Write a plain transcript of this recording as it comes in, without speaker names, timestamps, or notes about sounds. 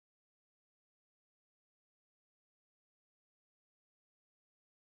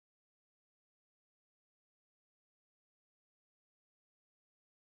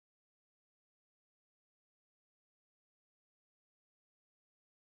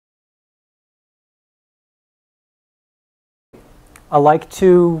I like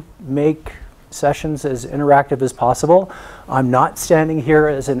to make sessions as interactive as possible. I'm not standing here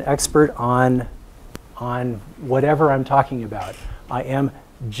as an expert on whatever I'm talking about. I am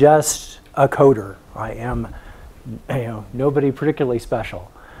just a coder. I am, nobody particularly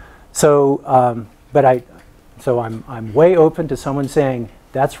special. So, I'm way open to someone saying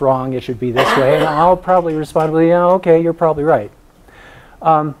that's wrong. It should be this way, and I'll probably respond with, yeah, okay, you're probably right.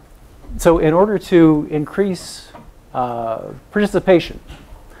 So, in order to increase participation,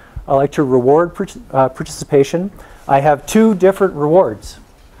 I like to reward participation. I have two different rewards.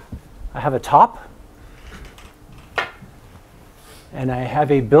 I have a top, and I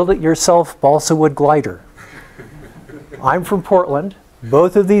have a build-it-yourself balsa wood glider. I'm from Portland.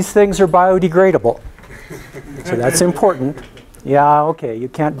 Both of these things are biodegradable, so that's important. Yeah, okay, you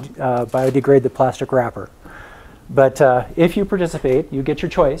can't biodegrade the plastic wrapper. But if you participate, you get your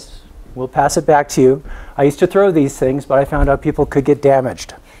choice. We'll pass it back to you. I used to throw these things, but I found out people could get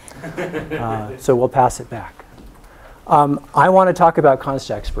damaged. So we'll pass it back. I want to talk about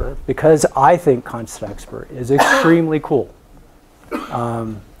constexpr because I think constexpr is extremely cool.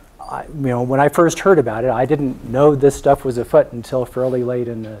 When I first heard about it, I didn't know this stuff was afoot until fairly late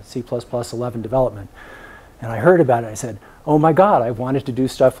in the C++ 11 development. And I heard about it, I said, oh my God, I've wanted to do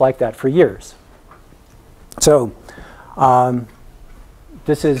stuff like that for years. So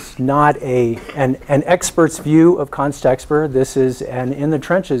this is not an expert's view of constexpr. This is an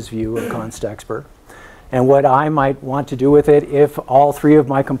in-the-trenches view of constexpr, and what I might want to do with it if all three of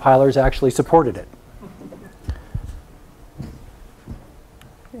my compilers actually supported it.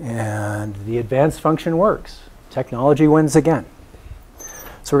 And the advanced function works. Technology wins again.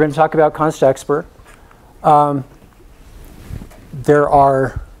 So we're going to talk about constexpr. I'm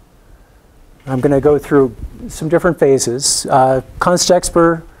going to go through some different phases.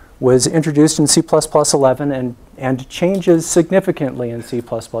 Constexpr was introduced in C++ 11 and changes significantly in C++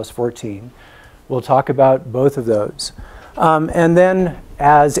 14. We'll talk about both of those. And then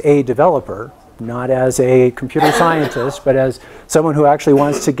as a developer, not as a computer scientist, but as someone who actually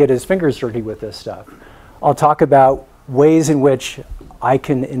wants to get his fingers dirty with this stuff, I'll talk about ways in which I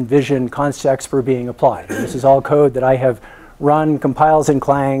can envision constexpr being applied. This is all code that I have run, compiles in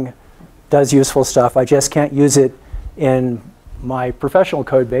Clang, does useful stuff. I just can't use it in my professional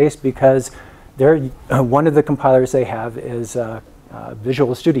code base because one of the compilers they have is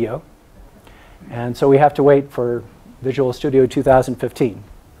Visual Studio. And so we have to wait for Visual Studio 2015.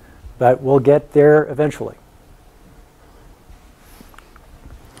 But we'll get there eventually.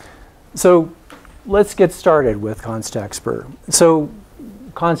 So let's get started with constexpr. So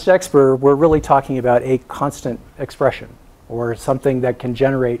constexpr, we're really talking about a constant expression, or something that can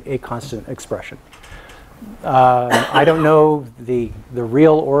generate a constant expression. I don't know the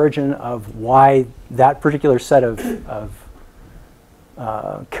real origin of why that particular set of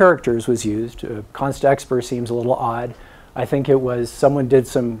characters was used. Constexpr seems a little odd. I think it was someone did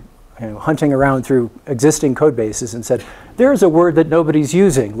some hunting around through existing code bases and said, there's a word that nobody's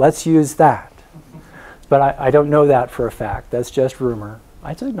using, let's use that. But I don't know that for a fact. That's just rumor.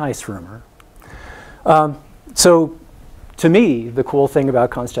 It's a nice rumor. So to me, the cool thing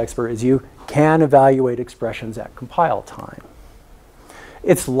about constexpr is you can evaluate expressions at compile time.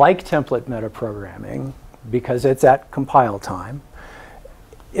 It's like template metaprogramming because it's at compile time.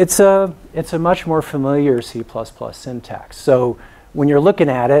 It's a much more familiar C++ syntax. So when you're looking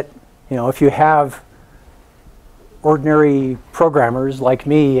at it, if you have ordinary programmers like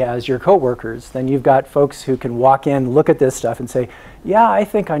me as your coworkers, then you've got folks who can walk in, look at this stuff, and say, yeah, I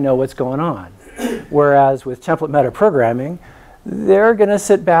think I know what's going on. Whereas with template metaprogramming, they're going to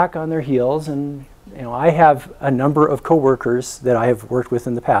sit back on their heels. And I have a number of coworkers that I have worked with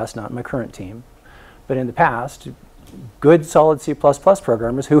in the past, not my current team, but in the past, good solid C++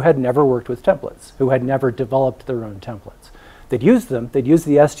 programmers who had never worked with templates, who had never developed their own templates. They'd use them, they'd use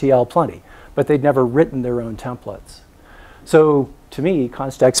the STL plenty, but they'd never written their own templates. So to me,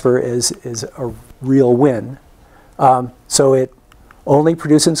 constexpr is a real win. So it only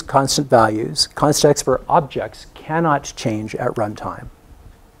produces constant values. Constexpr objects cannot change at runtime.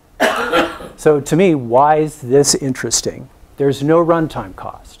 So to me, why is this interesting? There's no runtime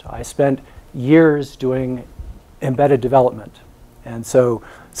cost. I spent years doing embedded development. And so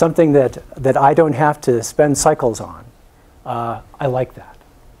something that I don't have to spend cycles on, I like that.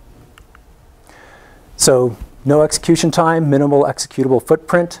 So no execution time, minimal executable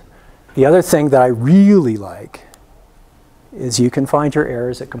footprint. The other thing that I really like is you can find your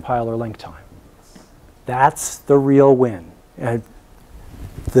errors at compile or link time. That's the real win. And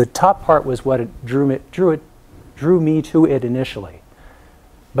the top part was what drew me to it initially.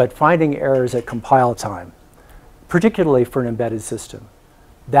 But finding errors at compile time, particularly for an embedded system.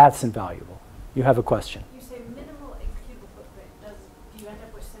 That's invaluable. You have a question. You say minimal executable footprint. Do you end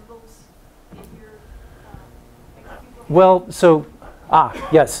up with symbols in your executable? Well, so,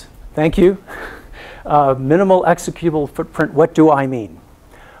 yes, thank you. Minimal executable footprint, what do I mean?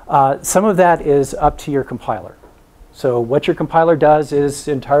 Some of that is up to your compiler. So what your compiler does is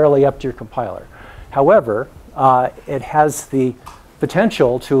entirely up to your compiler. However, it has the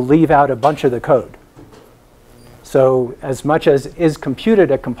potential to leave out a bunch of the code. So as much as is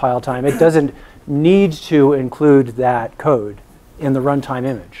computed at compile time, it doesn't need to include that code in the runtime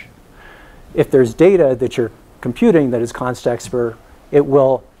image. If there's data that you're computing that is constexpr, it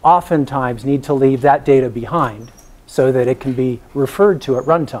will oftentimes need to leave that data behind so that it can be referred to at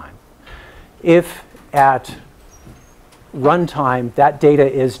runtime. If at runtime that data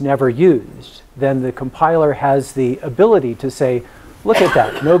is never used, then the compiler has the ability to say, look at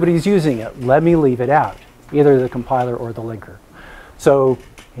that, nobody's using it, let me leave it out, either the compiler or the linker. So,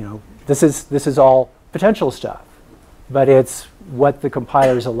 this is all potential stuff, but it's what the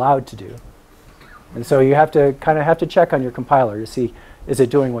compiler is allowed to do. And so you have to check on your compiler to see, is it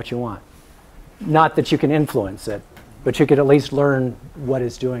doing what you want? Not that you can influence it, but you could at least learn what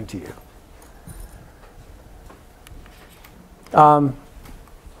it's doing to you.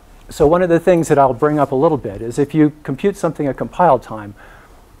 So one of the things that I'll bring up a little bit is if you compute something at compile time,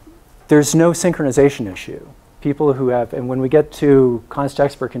 there's no synchronization issue. People who have, and when we get to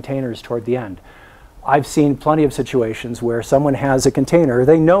constexpr containers toward the end, I've seen plenty of situations where someone has a container,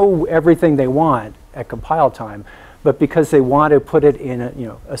 they know everything they want at compile time, but because they want to put it in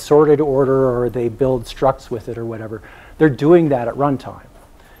a sorted order or they build structs with it or whatever, they're doing that at runtime.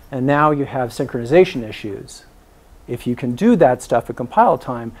 And now you have synchronization issues. If you can do that stuff at compile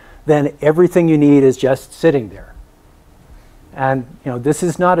time, then everything you need is just sitting there. And this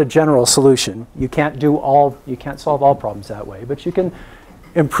is not a general solution. You can't solve all problems that way, but you can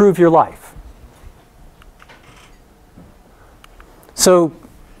improve your life. So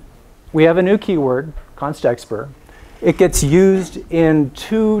we have a new keyword, constexpr. It gets used in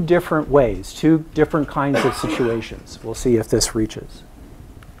two different ways, two different kinds of situations. We'll see if this reaches.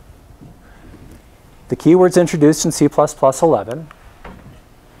 The keyword's introduced in C++11.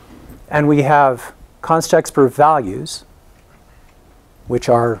 And we have constexpr values, which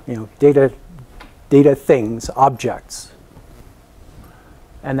are data things, objects.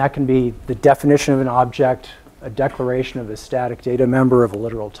 And that can be the definition of an object, a declaration of a static data member of a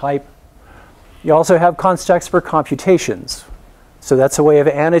literal type. You also have constexpr computations. So that's a way of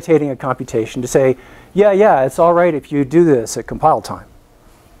annotating a computation to say, yeah, it's all right if you do this at compile time.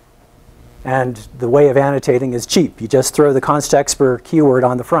 And the way of annotating is cheap. You just throw the constexpr keyword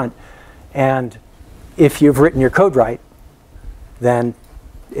on the front. And if you've written your code right, then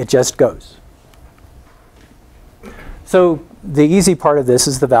it just goes. So the easy part of this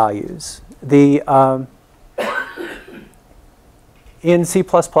is the values. In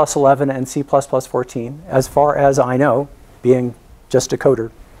C++11 and C++14, as far as I know, being just a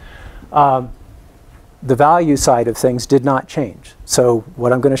coder, the value side of things did not change. So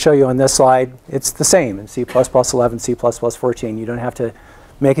what I'm going to show you on this slide, it's the same in C++11, C++14. You don't have to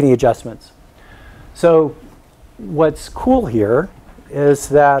make any adjustments. So what's cool here is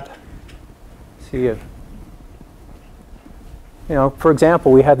that, see if, for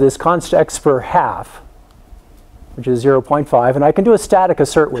example, we have this constexpr half, which is 0.5, and I can do a static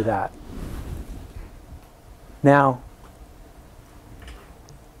assert with that. Now,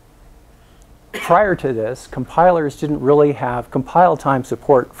 prior to this, compilers didn't really have compile time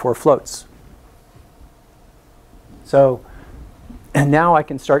support for floats. So, and now I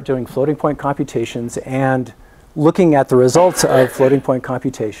can start doing floating point computations and looking at the results of floating point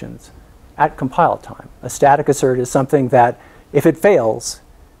computations at compile time. A static assert is something that, if it fails,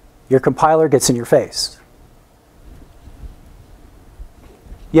 your compiler gets in your face.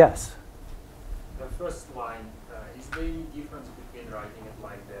 Yes? The first line, is there any difference between writing it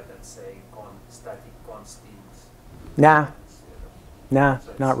like that and saying static constants? Nah,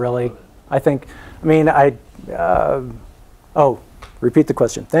 so not really. Repeat the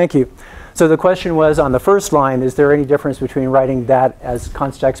question. Thank you. So the question was, on the first line, is there any difference between writing that as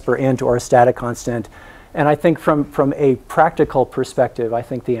constexpr int or a static constant? And I think from a practical perspective, I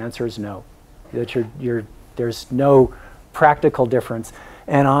think the answer is no. That there's no practical difference.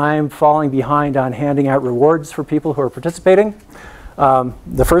 And I'm falling behind on handing out rewards for people who are participating.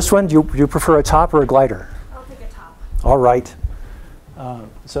 The first one, do you prefer a top or a glider? I'll take a top. All right.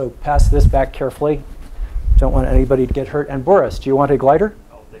 So pass this back carefully. Don't want anybody to get hurt. And Boris, do you want a glider?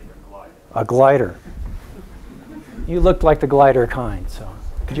 I'll take a glider. A glider. You looked like the glider kind, so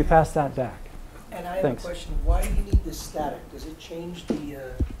could you pass that back? And I have Thanks. a question. Why do you need this static? Does it change the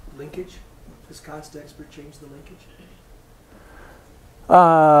linkage? Does constexpr change the linkage? The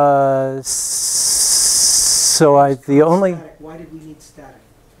only... Static. Why did we need static?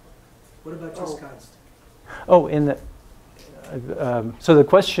 What about just const? Oh, so the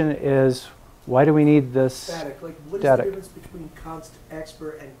question is, why do we need this Static. Like, what is static? the difference between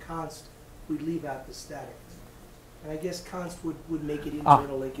constexpr and const? We leave out the static. And I guess const would make it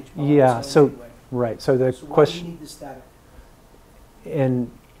internal linkage. Yeah, so, anyway. right, so the So why do question... you need the static?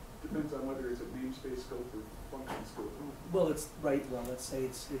 Depends on whether it's a namespace scope or function scope. Well, it's right. Well, let's say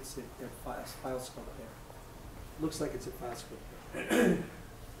it's a file scope there. Looks like it's a file scope there.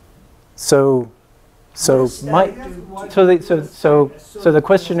 So the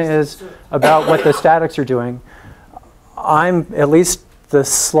question is about what the statics are doing. At least the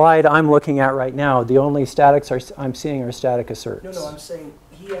slide I'm looking at right now, the only statics I'm seeing are static asserts. No, I'm saying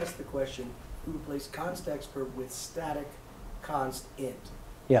he asked the question, we replace constexpr with static const int,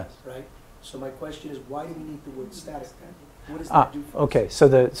 Yes. right? So my question is, why do we need the word static then? What does that do for us? Okay, so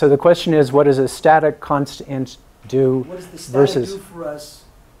the question is, what does a static const int do What does the static versus do for us?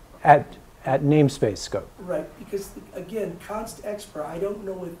 at namespace scope? Right, because again, constexpr, I don't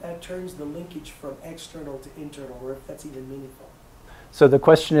know if that turns the linkage from external to internal, or if that's even meaningful. So the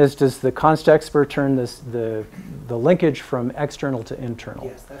question is, does the constexpr turn the linkage from external to internal?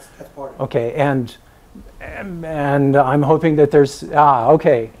 Yes, that's part of it. Okay, and I'm hoping that there's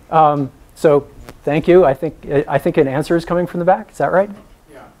okay. So thank you. I think an answer is coming from the back. Is that right?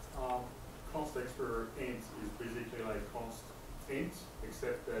 Yeah, constexpr int is basically like const int,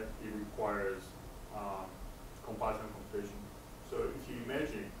 except that it requires comparison computation. So if you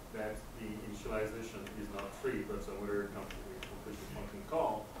imagine that the initialization is not free, but some other computation function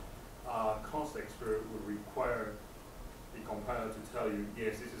call, constexpr would require the compiler to tell you,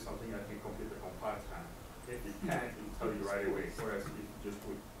 yes, this is something I can compute the compile time. If it can't, it will tell you right away. Whereas if you just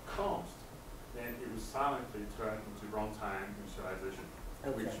put const, then it will silently turn into runtime initialization,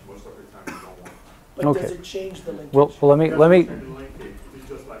 which most of the time you don't want. But Okay. does it change the linkage? Well, let me. It doesn't change the linkage. It's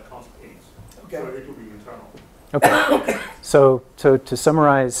just like const int. Okay. So it will be internal. Okay. So to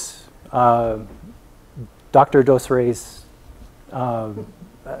summarize, Dr. Dosray's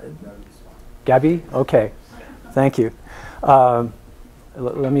Gabby? Okay. Thank you.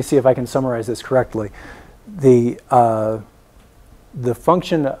 Let me see if I can summarize this correctly. The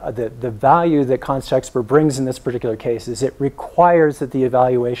function, the value that constexpr brings in this particular case is it requires that the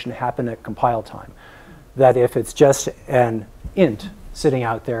evaluation happen at compile time. That if it's just an int sitting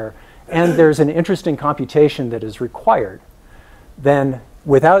out there and there's an interesting computation that is required, then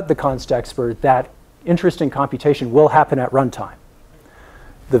without the constexpr, that interesting computation will happen at runtime.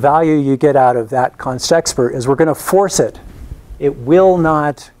 The value you get out of that constexpr is we're going to force it. It will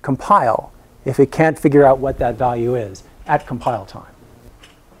not compile if it can't figure out what that value is at compile time.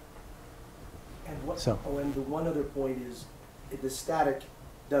 And what, So. and the one other point is, if the static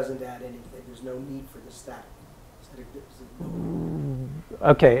doesn't add anything. There's no need for the static.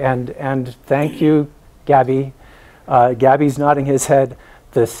 Okay, and thank you, Gabby. Gabby's nodding his head.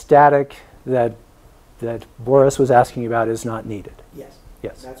 The static that Boris was asking about is not needed. Yes.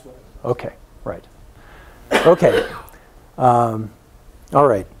 Yes. That's what I was Okay, right. Okay. All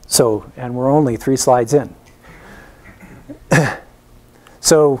right. So, and we're only 3 slides in.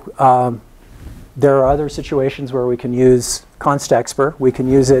 So, there are other situations where we can use constexpr. We can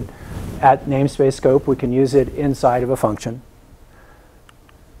use it at namespace scope. We can use it inside of a function.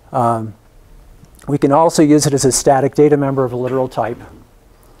 We can also use it as a static data member of a literal type.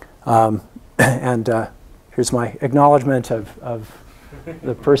 And here's my acknowledgement of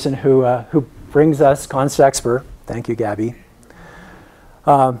the person who brings us constexpr. Thank you, Gabby.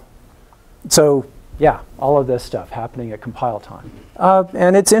 So yeah, all of this stuff happening at compile time.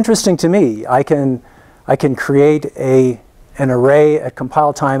 And it's interesting to me. I can create an array at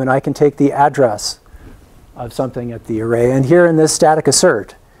compile time, and I can take the address of something at the array. And here in this static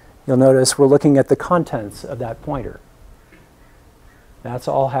assert, you'll notice we're looking at the contents of that pointer. That's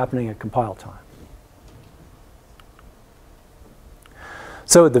all happening at compile time.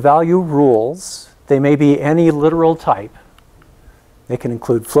 So the value rules, they may be any literal type. They can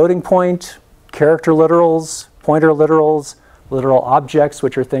include floating point, character literals, pointer literals, literal objects,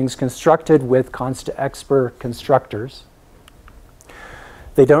 which are things constructed with constexpr constructors.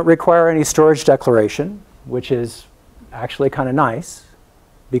 They don't require any storage declaration, which is actually kind of nice,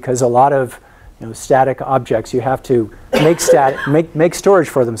 because a lot of static objects, you have to make storage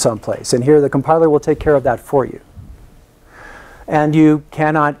for them someplace. And here the compiler will take care of that for you. And you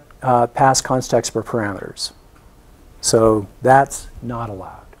cannot pass constexpr parameters. So that's not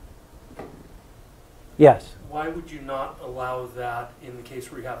allowed. Yes. Why would you not allow that in the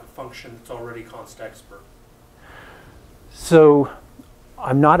case where you have a function that's already constexpr? So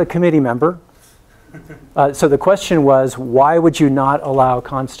I'm not a committee member. So the question was, why would you not allow a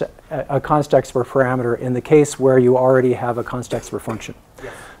constexpr parameter in the case where you already have a constexpr function?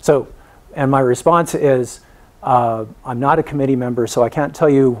 Yes. So, and my response is, I'm not a committee member, so I can't tell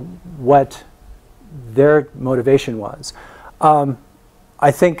you what their motivation was.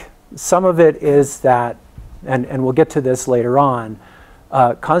 I think some of it is that, and we'll get to this later on,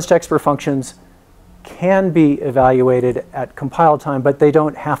 constexpr functions can be evaluated at compile time, but they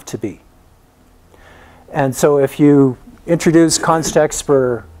don't have to be. And so if you introduce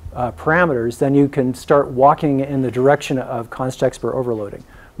constexpr parameters, then you can start walking in the direction of constexpr overloading.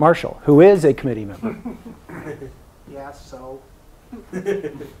 Marshall, who is a committee member. Yeah, so.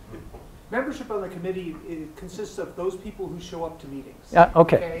 Membership on the committee consists of those people who show up to meetings. Yeah,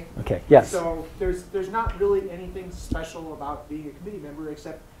 okay. Okay, yes. So there's not really anything special about being a committee member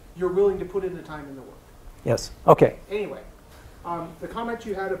except you're willing to put in the time and the work. Yes, okay. Anyway, the comment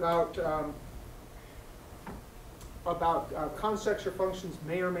you had about constexpr functions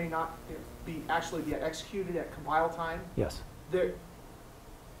may or may not actually be executed at compile time. Yes.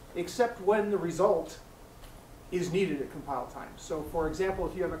 Except when the result is needed at compile time. So for example,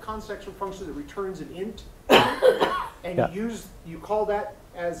 if you have a constexpr function that returns an int, and you call that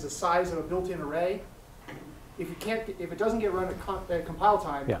as the size of a built-in array, if it doesn't get run at compile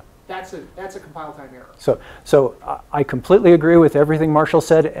time, that's a compile time error. So I completely agree with everything Marshall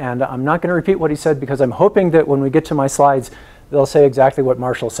said, and I'm not going to repeat what he said because I'm hoping that when we get to my slides, they'll say exactly what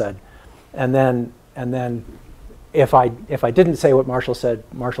Marshall said, and then if I didn't say what Marshall said,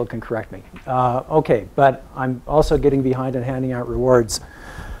 Marshall can correct me. Okay, but I'm also getting behind and handing out rewards.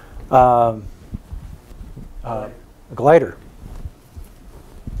 A glider.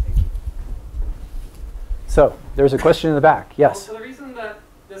 So there's a question in the back. Yes. Well, so the reason that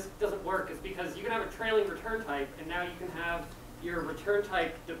this doesn't work is because you can have a trailing return type, and now you can have your return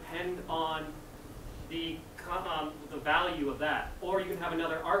type depend on the value of that, or you can have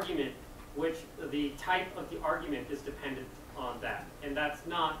another argument which the type of the argument is dependent on that. And that's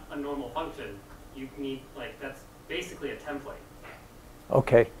not a normal function. You need, that's basically a template.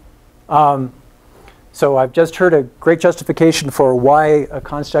 Okay. So I've just heard a great justification for why a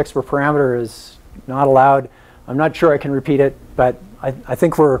constexpr parameter is not allowed. I'm not sure I can repeat it, but I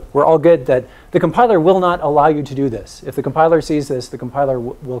think we're all good that the compiler will not allow you to do this. If the compiler sees this, the compiler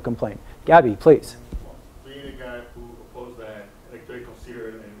will complain. Gabby, please. Being a guy who opposed that, very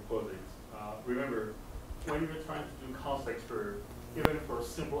considered and opposed it, remember, when you're trying to do constexpr, even for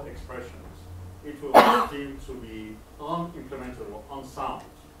simple expressions, it will seem to be unimplementable, unsound.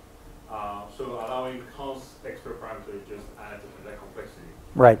 So allowing constexpr parameter just adds to that complexity.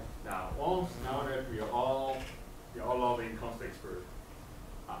 Right. Now that we are all loving constexpr,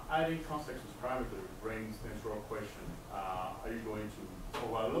 adding constexpr parameter brings the natural question: are you going to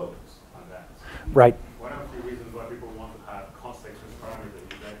overload on that? Right. One of the reasons why people want to have constexpr parameter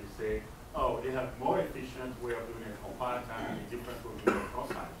is that they say, oh, they have more efficient way of doing it compile time and a different way of doing it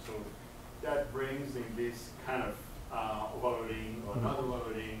const time. So that brings in this kind of overloading or not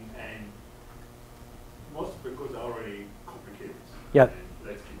overloading, and most of the codes are already complicated. Yeah. And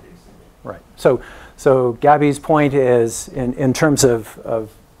let's keep things simple. Right. So Gabby's point is, in terms of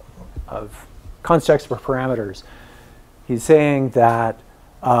constexpr parameters, he's saying that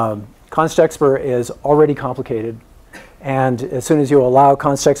constexpr is already complicated, and as soon as you allow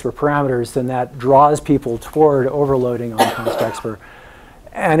constexpr parameters, then that draws people toward overloading on constexpr.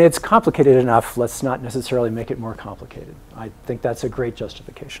 And it's complicated enough, let's not necessarily make it more complicated. I think that's a great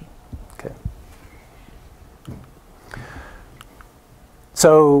justification. Okay.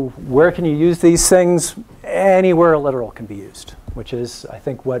 So where can you use these things? Anywhere a literal can be used, which is, I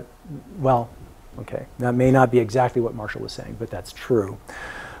think, well, okay, that may not be exactly what Marshall was saying, but that's true.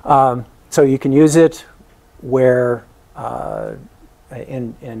 So you can use it where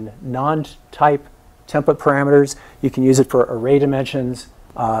in non-type template parameters, you can use it for array dimensions,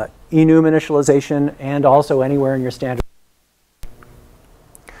 enum initialization, and also anywhere in your standard.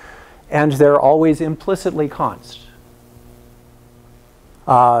 And they're always implicitly const.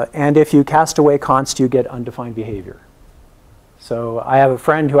 And if you cast away const, you get undefined behavior. So I have a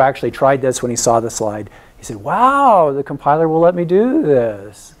friend who actually tried this when he saw the slide. He said, wow, the compiler will let me do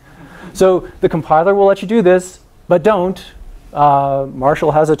this. So the compiler will let you do this, but don't.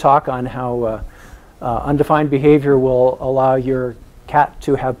 Marshall has a talk on how undefined behavior will allow your cat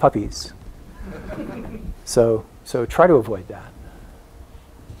to have puppies. So try to avoid that.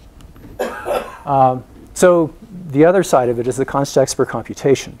 So the other side of it is the constexpr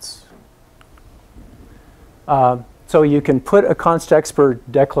computations. So you can put a constexpr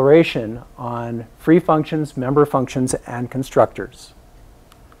declaration on free functions, member functions, and constructors.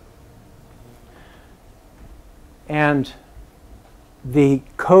 And the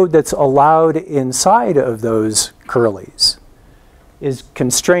code that's allowed inside of those curlies is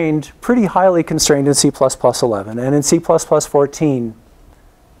constrained, pretty highly constrained in C++11. And in C++14,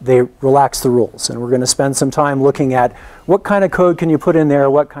 they relax the rules. And we're going to spend some time looking at what kind of code can you put in there,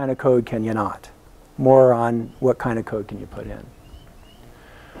 what kind of code can you not. More on what kind of code can you put in.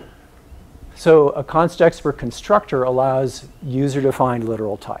 So a constexpr constructor allows user-defined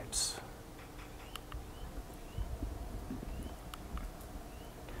literal types.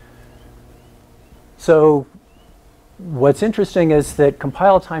 So what's interesting is that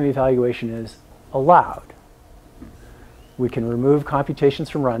compile time evaluation is allowed. We can remove computations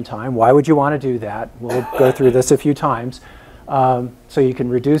from runtime. Why would you want to do that? We'll go through this a few times. So you can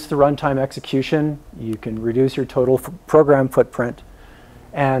reduce the runtime execution, you can reduce your total program footprint,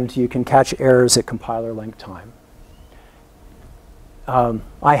 and you can catch errors at compiler length time.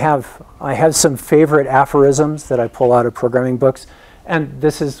 I have some favorite aphorisms that I pull out of programming books, and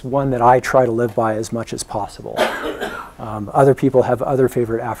this is one that I try to live by as much as possible. Other people have other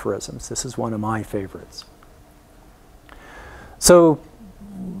favorite aphorisms. This is one of my favorites. So,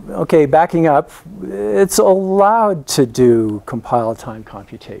 okay, backing up, it's allowed to do compile time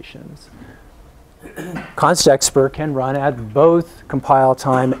computations. constexpr can run at both compile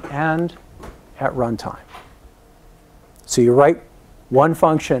time and at runtime. So you write one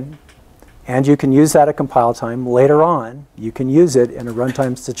function, and you can use that at compile time. Later on, you can use it in a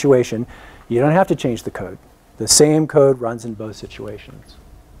runtime situation. You don't have to change the code. The same code runs in both situations.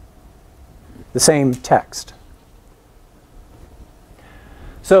 The same text.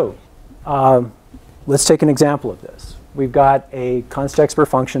 So let's take an example of this. We've got a constexpr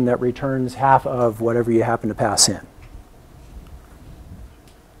function that returns half of whatever you happen to pass in.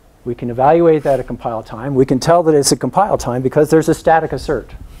 We can evaluate that at compile time. We can tell that it's at compile time because there's a static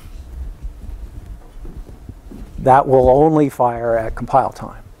assert. That will only fire at compile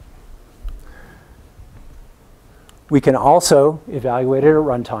time. We can also evaluate it at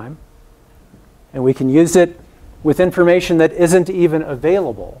runtime. And we can use it with information that isn't even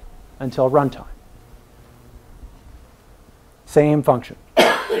available until runtime. Same function.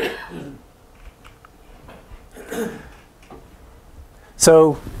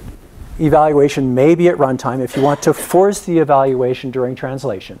 So evaluation may be at runtime. If you want to force the evaluation during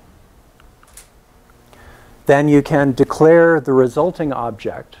translation, then you can declare the resulting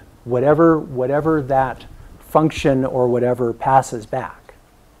object, whatever that function or whatever passes back.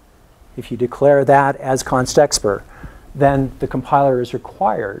 If you declare that as constexpr, then the compiler is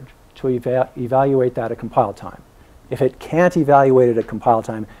required to evaluate that at compile time. If it can't evaluate it at compile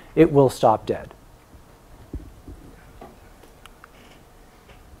time, it will stop dead.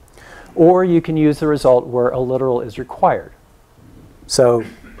 Or you can use the result where a literal is required. So,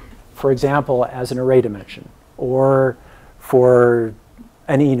 for example, as an array dimension, or for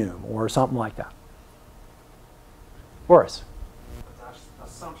an enum, or something like that. Boris? The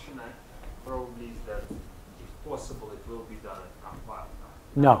assumption probably is that if possible, it will be done at compile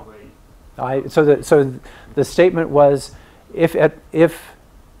time. No. So the statement was, if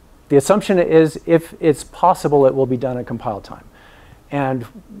the assumption is if it's possible, it will be done at compile time. And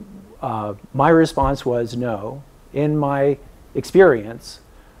my response was no. In my experience,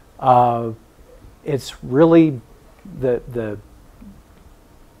 it's really the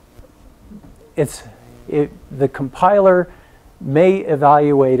compiler may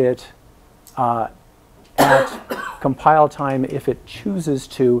evaluate it at compile time if it chooses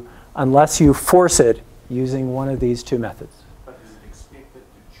to, unless you force it using one of these two methods. But is it expected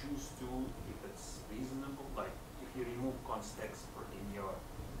to choose to if it's reasonable? Like if you remove constexpr in your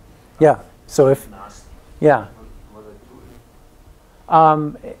Yeah. So if nasty, yeah. will it do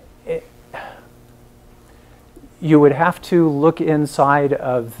it? You would have to look inside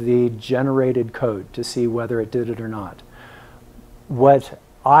of the generated code to see whether it did it or not.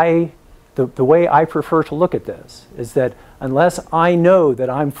 The way I prefer to look at this is that unless I know that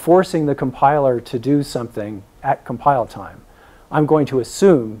I'm forcing the compiler to do something at compile time, I'm going to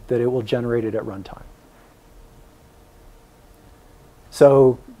assume that it will generate it at runtime.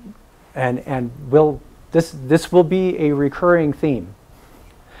 So, this will be a recurring theme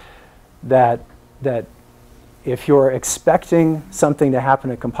that if you're expecting something to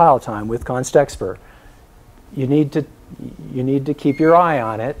happen at compile time with constexpr, you need to keep your eye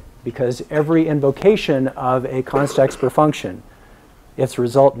on it, because every invocation of a constexpr function, its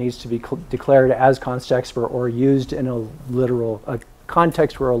result needs to be declared as constexpr or used in a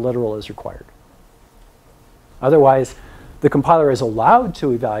context where a literal is required. Otherwise, the compiler is allowed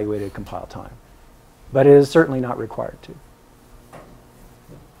to evaluate at compile time, but it is certainly not required to.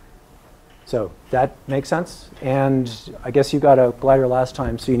 So that makes sense? And I guess you got a glider last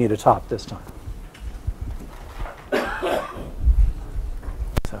time, so you need a top this time.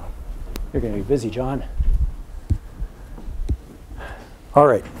 So you're going to be busy, John. All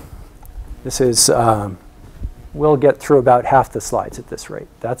right. This is, we'll get through about half the slides at this rate.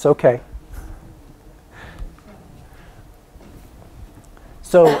 That's OK.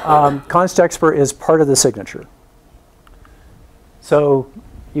 So constexpr is part of the signature. So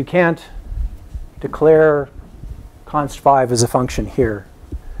you can't declare const5 as a function here,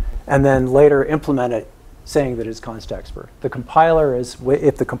 and then later implement it saying that it's constexpr. The compiler is,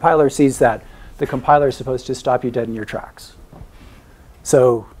 if the compiler sees that, the compiler is supposed to stop you dead in your tracks.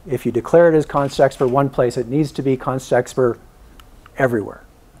 So if you declare it as constexpr one place, it needs to be constexpr everywhere.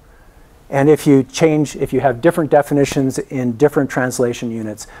 And if you have different definitions in different translation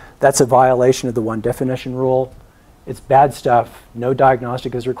units, that's a violation of the one definition rule. It's bad stuff. No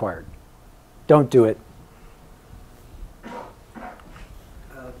diagnostic is required. Don't do it.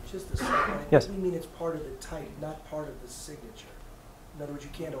 Just a second. Yes. What do you mean it's part of the type, not part of the signature? In other words,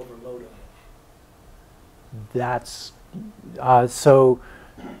 you can't overload on it. That's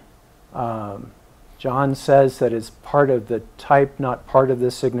John says that it's part of the type, not part of the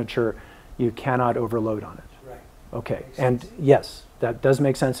signature. You cannot overload on it. Right. Okay. And yes, that does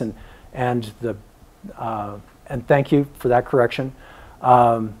make sense. And thank you for that correction.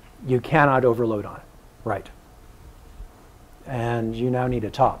 You cannot overload on it. Right. And you now need a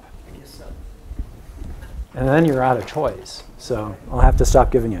top. I guess so. And then you're out of toys. So I'll have to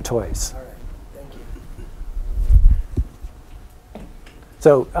stop giving you toys. All right. Thank you.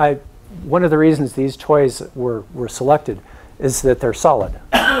 So one of the reasons these toys were selected is that they're solid.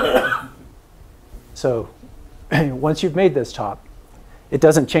 So once you've made this top, it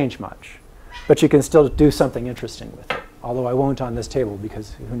doesn't change much. But you can still do something interesting with it. Although I won't on this table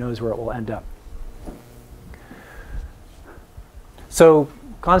because who knows where it will end up. So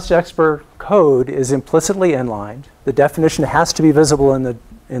constexpr code is implicitly inlined. The definition has to be visible in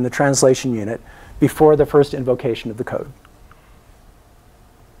the translation unit before the first invocation of the code.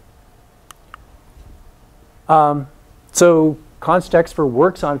 So constexpr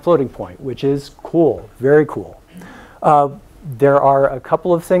works on floating point, which is cool, very cool. There are a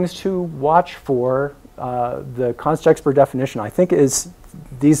couple of things to watch for. The constexpr definition, I think, is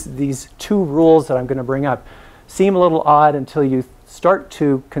these two rules that I'm going to bring up seem a little odd until you start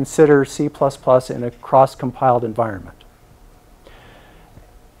to consider C++ in a cross-compiled environment.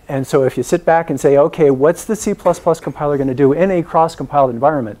 And so if you sit back and say, OK, what's the C++ compiler going to do in a cross-compiled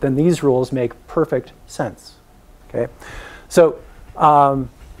environment, then these rules make perfect sense. Okay? So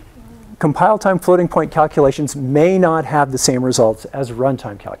compile time floating point calculations may not have the same results as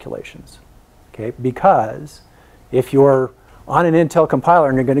runtime calculations. Okay? Because if you're on an Intel compiler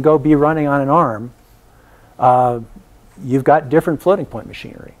and you're going to go be running on an ARM, you've got different floating point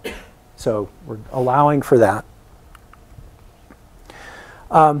machinery. So we're allowing for that.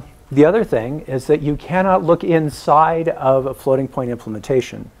 The other thing is that you cannot look inside of a floating point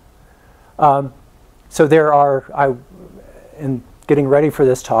implementation. So there are, in getting ready for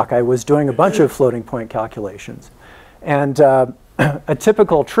this talk, I was doing a bunch of floating point calculations. And a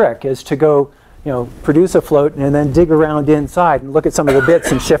typical trick is to go, produce a float and then dig around inside and look at some of the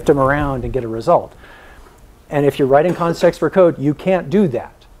bits and shift them around and get a result. And if you're writing constexpr code, you can't do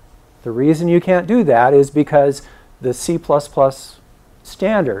that. The reason you can't do that is because the C++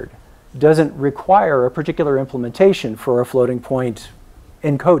 standard doesn't require a particular implementation for a floating point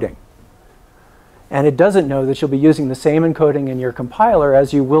encoding. And it doesn't know that you'll be using the same encoding in your compiler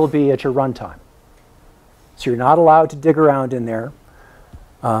as you will be at your runtime. So you're not allowed to dig around in there.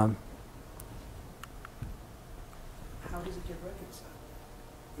 How does it get reconciled?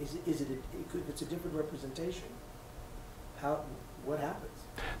 Is it if it's a different representation, what happens?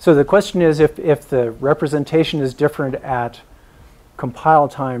 So the question is if the representation is different at compile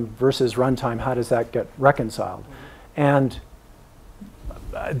time versus runtime, how does that get reconciled? And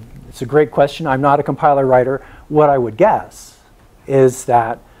it's a great question. I'm not a compiler writer. What I would guess is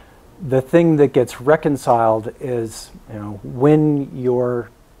that the thing that gets reconciled is when you're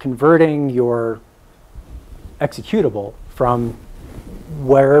converting your executable from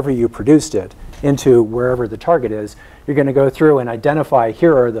wherever you produced it into wherever the target is, you're going to go through and identify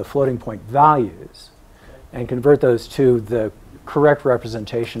here are the floating point values and convert those to the correct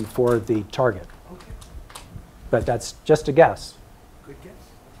representation for the target. Okay. But that's just a guess. Good guess.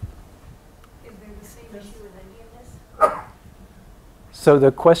 Is there the same issue with any of this? So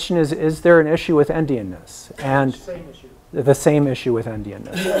the question is there an issue with endianness? And Same issue. the same issue with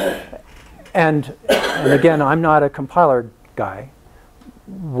endianness. And again, I'm not a compiler guy.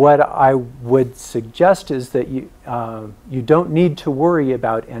 What I would suggest is that you don't need to worry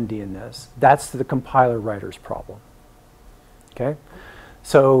about endianness. That's the compiler writer's problem. Okay?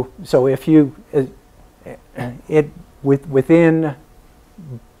 So if you, within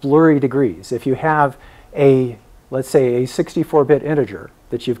blurry degrees, if you have let's say a 64-bit integer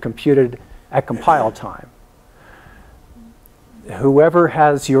that you've computed at compile time, whoever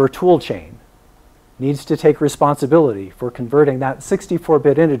has your tool chain needs to take responsibility for converting that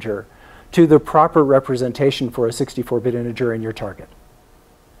 64-bit integer to the proper representation for a 64-bit integer in your target.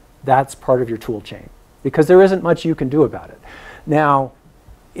 That's part of your tool chain, because there isn't much you can do about it. Now,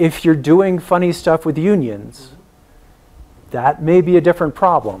 if you're doing funny stuff with unions, that may be a different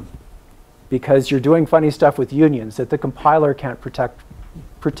problem, because you're doing funny stuff with unions that the compiler can't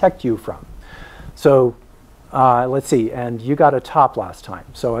protect you from. So let's see, and you got a top last time,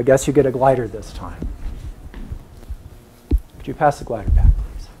 so I guess you get a glider this time. Could you pass the glider back,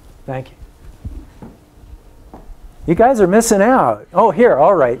 please? Thank you. You guys are missing out. Oh, here,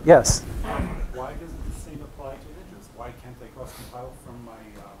 all right, yes. Why doesn't the same apply to integers? Why can't they cross-compile from my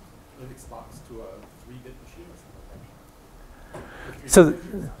Linux box to a 3-bit machine or something like that? So,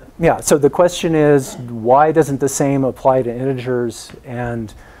 yeah, so the question is, why doesn't the same apply to integers?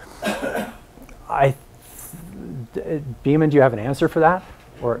 And Beeman, do you have an answer for that?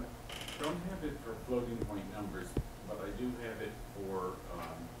 Or I don't have it for floating point numbers, but I do have it for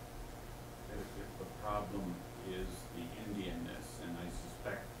if the problem is the endianness, and I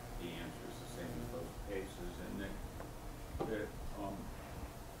suspect the answer is the same in both cases, and that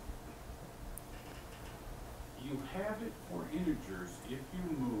you have it for integers. If you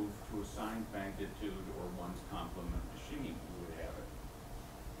move to a signed magnitude or one's complement machine, you would have it.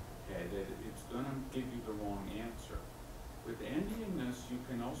 Okay, that it's going to give you the wrong answer. With endianness, you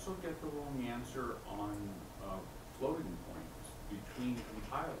can also get the wrong answer on floating points between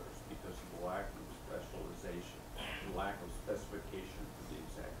compilers because of the lack of specialization, the lack of specification for the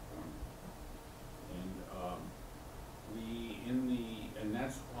exact formula. And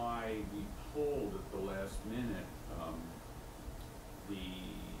that's why we pulled at the last minute the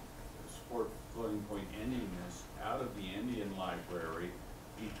support floating point endianness out of the endian library,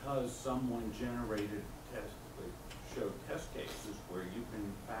 because someone showed test cases where you can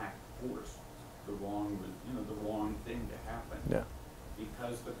in fact force the wrong thing to happen. Yeah.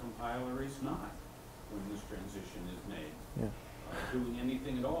 Because the compiler is not, when this transition is made, doing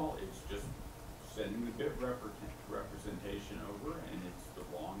anything at all. It's just sending the bit representation over, and it's the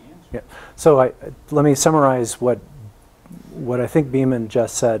wrong answer. yeah. So let me summarize what I think Beeman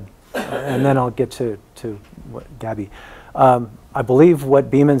just said, and then I'll get to what Gabby. I believe what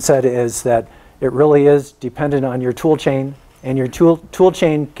Beeman said is that it really is dependent on your tool chain, and your tool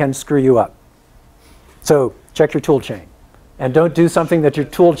chain can screw you up. So check your tool chain, and don't do something that your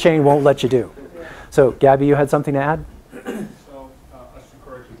tool chain won't let you do. So Gabby, you had something to add? So, as you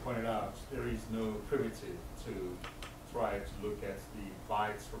correctly pointed out, there is no primitive to try to look at the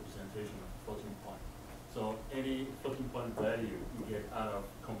bytes representation of the floating point. So any floating point value you get out of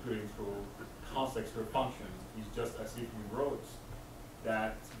computing through constexpr function is just as if you wrote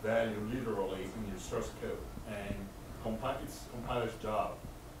that value literally in your source code. And it's compiler's job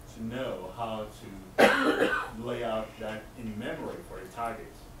to know how to lay out that in memory for a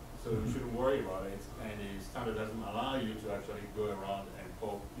target. So you shouldn't worry about it, and the standard doesn't allow you to actually go around and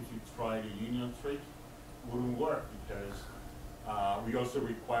poke. If you try the union trick, it wouldn't work, because we also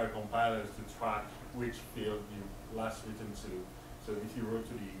require compilers to track which field you last written to. So if you wrote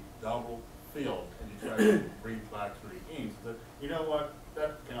to the double field and you try to bring it back to the int, but you know what?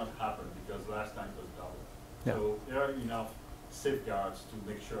 That cannot happen because last time it was double. Yeah. So there are enough safeguards to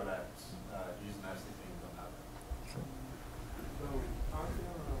make sure that these nasty things don't happen. So are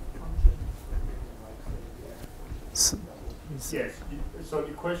there functions like say the Yes. So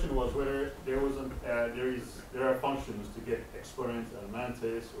the question was whether there wasn't there are functions to get exponent,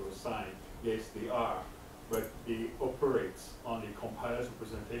 mantis, or sine. Yes, they are, but they operate on the compiler's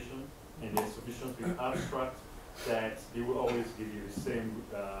representation, and they're sufficiently abstract that they will always give you the same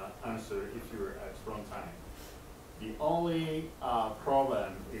answer if you're at runtime. The only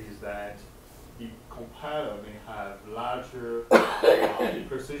problem is that the compiler may have larger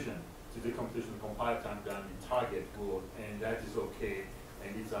precision to the computation compile time than the target would, and that is okay,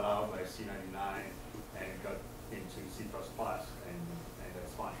 and it's allowed by C99 and got into C++, and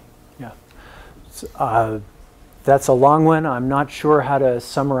that's fine. Yeah. So, that's a long one. I'm not sure how to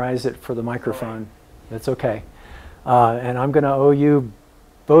summarize it for the microphone. That's okay. And I'm going to owe you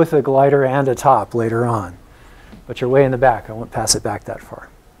both a glider and a top later on. But you're way in the back. I won't pass it back that far.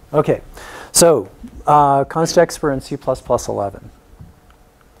 OK, so constexpr in C++11.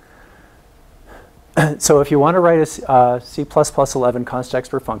 So if you want to write a C++11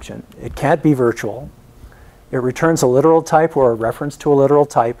 constexpr function, it can't be virtual. It returns a literal type or a reference to a literal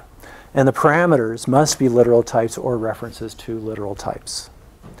type. And the parameters must be literal types or references to literal types.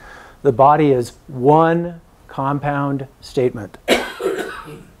 The body is one compound statement.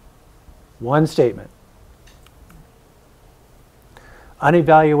 One statement.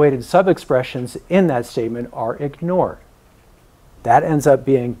 Unevaluated subexpressions in that statement are ignored. That ends up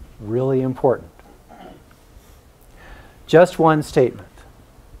being really important. Just one statement.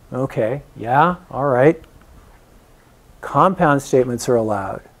 OK, yeah, all right. Compound statements are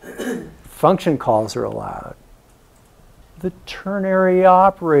allowed. Function calls are allowed. The ternary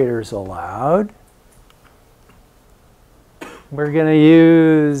operator's allowed. We're going to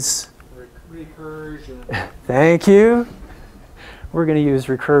use recursion. Thank you. We're going to use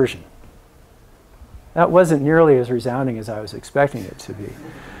recursion. That wasn't nearly as resounding as I was expecting it to be.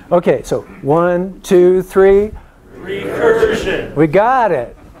 OK, so 1, 2, 3. Recursion. We got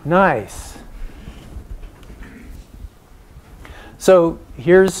it. Nice. So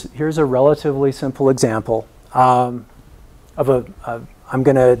here's a relatively simple example I'm going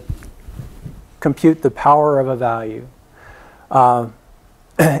to compute the power of a value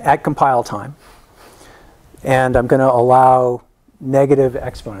at compile time. And I'm going to allow negative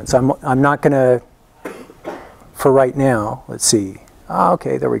exponents. I'm not going to, for right now, let's see.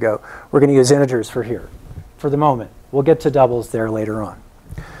 OK, there we go. We're going to use integers for here, for the moment. We'll get to doubles there later on.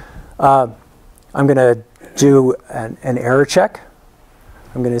 I'm going to do an error check.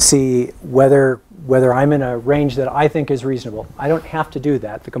 I'm going to see whether I'm in a range that I think is reasonable. I don't have to do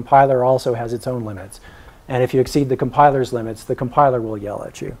that. The compiler also has its own limits. And if you exceed the compiler's limits, the compiler will yell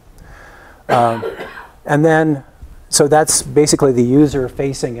at you. And then, so that's basically the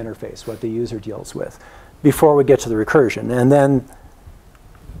user-facing interface, what the user deals with, before we get to the recursion. And then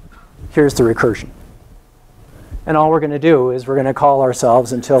here's the recursion. And all we're going to do is we're going to call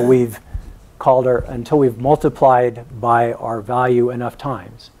ourselves until we've multiplied by our value enough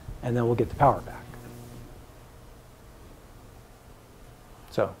times, and then we'll get the power back.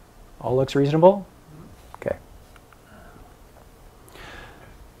 So, all looks reasonable? OK.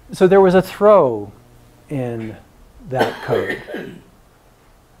 So there was a throw in that code.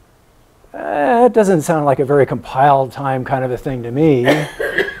 It doesn't sound like a very compiled time kind of a thing to me.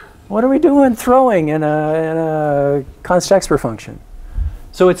 What are we doing throwing in a constexpr function?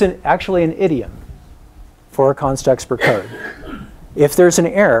 So it's actually an idiom for a constexpr code. If there's an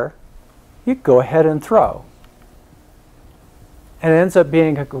error, you go ahead and throw. And it ends up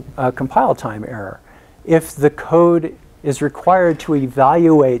being a compile time error. If the code is required to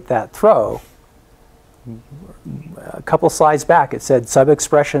evaluate that throw, a couple slides back it said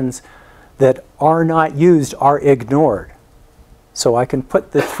subexpressions that are not used are ignored. So I can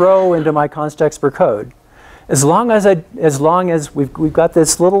put the throw into my constexpr code. As long as we've got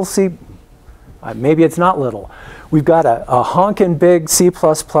this little C, maybe it's not little. We've got a honkin' big C++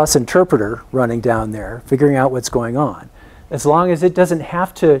 interpreter running down there, figuring out what's going on. As long as it doesn't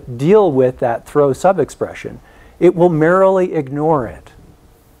have to deal with that throw subexpression, it will merrily ignore it.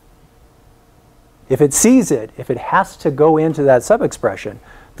 If it sees it, if it has to go into that subexpression,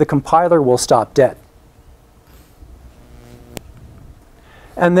 the compiler will stop dead.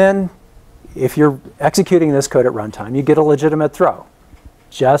 And then, if you're executing this code at runtime, you get a legitimate throw,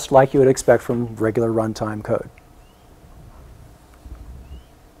 just like you would expect from regular runtime code.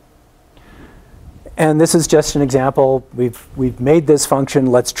 And this is just an example. We've made this function.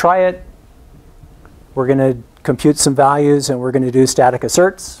 Let's try it. We're going to compute some values, and we're going to do static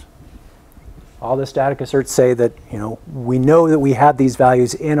asserts. All the static asserts say that we know that we have these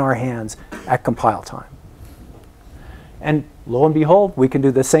values in our hands at compile time. And lo and behold, we can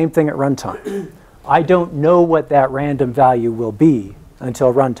do the same thing at runtime. I don't know what that random value will be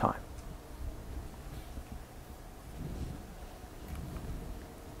until runtime.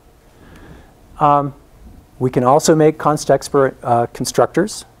 We can also make constexpr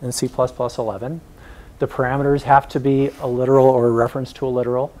constructors in C++11. The parameters have to be a literal or a reference to a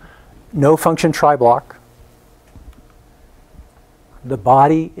literal. No function try block. The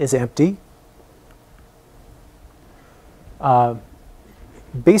body is empty.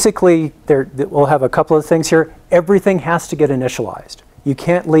 Basically, we'll have a couple of things here. Everything has to get initialized. You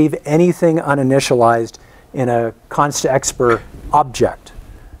can't leave anything uninitialized in a constexpr object.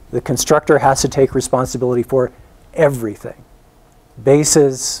 The constructor has to take responsibility for everything.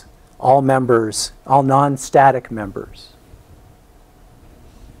 Bases, all members, all non-static members.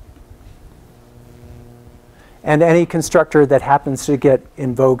 And any constructor that happens to get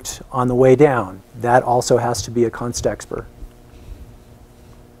invoked on the way down, that also has to be a constexpr.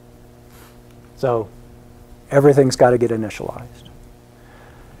 So everything's got to get initialized.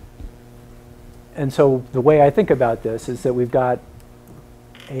 And so the way I think about this is that we've got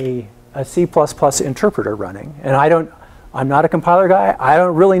a C++ interpreter running. And I'm not a compiler guy. I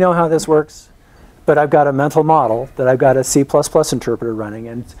don't really know how this works. But I've got a mental model that I've got a C++ interpreter running.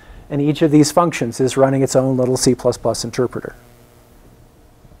 And each of these functions is running its own little C++ interpreter.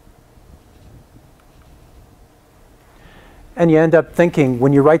 And you end up thinking,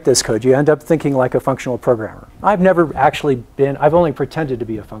 when you write this code, you end up thinking like a functional programmer. I've only pretended to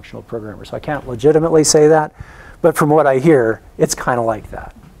be a functional programmer, so I can't legitimately say that. But from what I hear, it's kind of like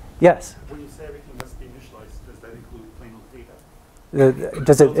that. Yes? When you say everything must be initialized, does that include plain old data?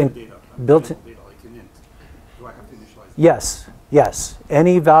 Does it data, built-in data, like an int? Do I have to initialize it? Yes, yes.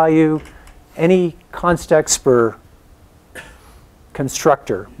 Any value, any constexpr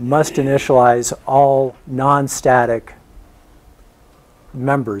constructor must initialize all non-static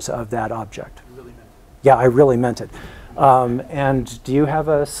members of that object. You really meant it. Yeah, I really meant it. And do you have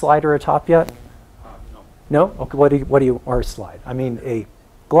a slide or a top yet? No. No? Okay, what do you, or a slide? I mean a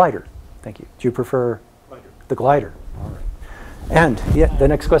glider. Thank you. Do you prefer Glider. the glider? All right. And yeah, the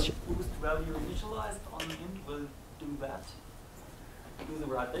next question. Boost value initialized on int will do that? Do the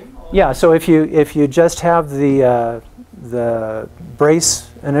wrapping? Or Yeah, so if you just have the brace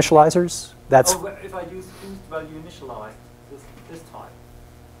initializers, that's oh, if I use boost value initialized this time,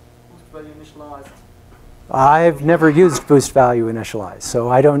 boost value initialized. I've never used boost value initialized, so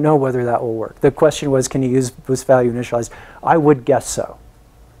I don't know whether that will work. The question was, can you use boost value initialized? I would guess so,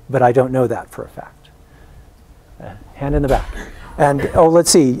 but I don't know that for a fact. Hand in the back. And oh,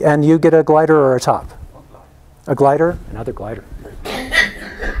 let's see. And you get a glider or a top? A glider? Another glider.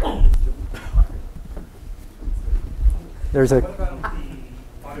 There's a. What about the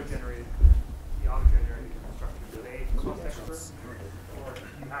auto-generated constructors? Do they constexpr, or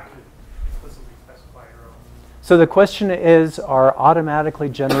you have to explicitly specify your own? So the question is, are automatically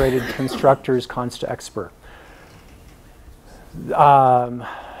generated constructors constexpr?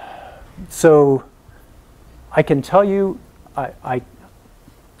 So I can tell you, I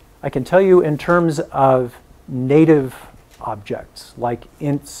can tell you in terms of native objects like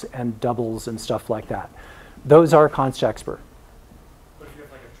ints and doubles and stuff like that. Those are constexpr. But if you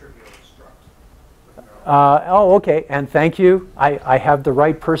have like a trivial struct. Oh, okay, and thank you. I have the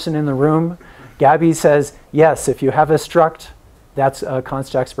right person in the room. Gabby says, yes, if you have a struct, that's a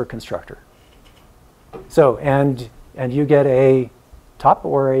constexpr constructor. So, and you get a top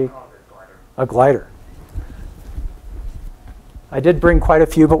or a glider. I did bring quite a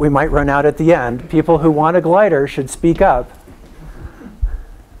few, but we might run out at the end. People who want a glider should speak up.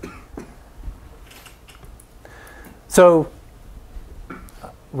 So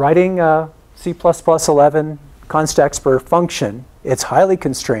writing a C++ 11 constexpr function, it's highly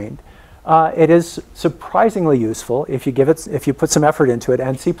constrained. It is surprisingly useful if you put some effort into it,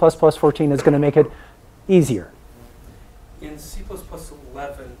 and C++ 14 is going to make it easier. In C++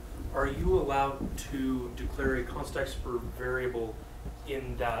 11, are you allowed to declare a constexpr variable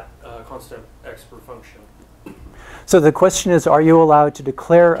in that constexpr function? So the question is, are you allowed to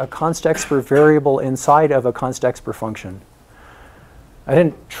declare a constexpr variable inside of a constexpr function? I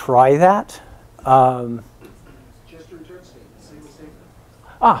didn't try that. Just a return statement, single statement.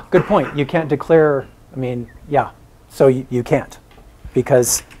 Ah, good point. You can't declare, I mean, yeah. So you can't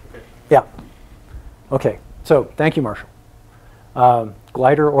because, yeah. Okay, so thank you, Marshall.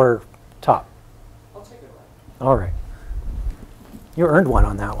 Glider or top? I'll take it right. All right. You earned one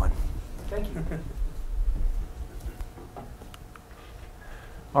on that one. Thank you.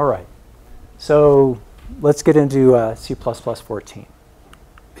 All right. So let's get into C++ 14.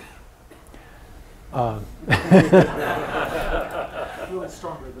 A little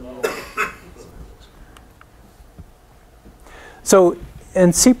stronger than the old. So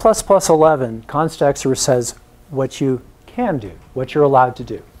in C++ 11, constexpr says what you can do, what you're allowed to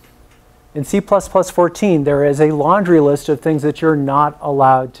do. In C++ 14, there is a laundry list of things that you're not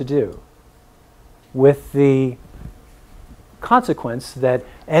allowed to do, with the consequence that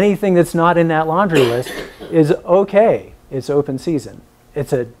anything that's not in that laundry list is okay. It's open season.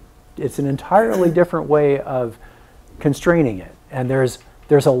 It's an entirely different way of constraining it, and there's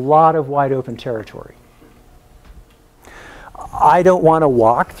a lot of wide open territory. I don't want to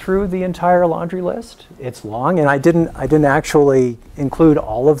walk through the entire laundry list. It's long, and I didn't actually include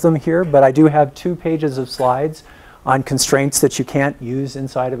all of them here, but I do have 2 pages of slides on constraints that you can't use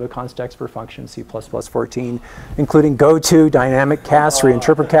inside of a constexpr function, C++ 14, including goto, dynamic cast,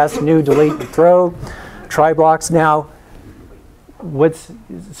 reinterpret cast, new, delete, and throw, try blocks. Now,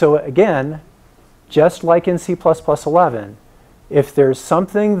 so again, just like in C++ 11, if there's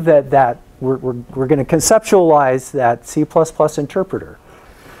something that we're going to conceptualize that C++ interpreter,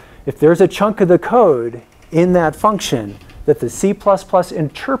 if there's a chunk of the code in that function that the C++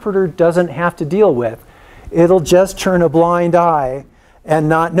 interpreter doesn't have to deal with, it'll just turn a blind eye and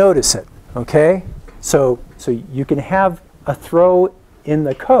not notice it, okay? So you can have a throw in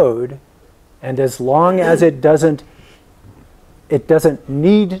the code, and as long as it doesn't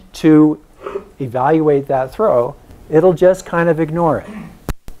need to evaluate that throw, it'll just kind of ignore it.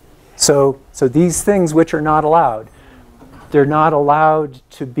 So these things which are not allowed, they're not allowed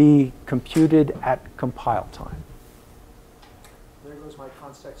to be computed at compile time. There goes my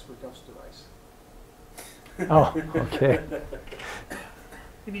constexpr dust device. Oh, okay.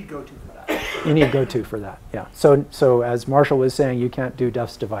 You need goto for that. You need goto for that, yeah. So as Marshall was saying, you can't do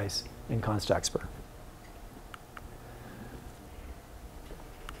dust device in constexpr.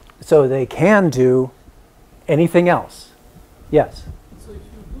 So they can do anything else. Yes? So if you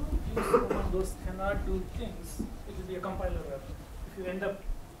do use one of those cannot do things, it will be a compiler error. If you end up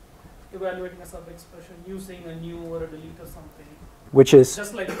evaluating a sub-expression using a new or a delete or something, Which is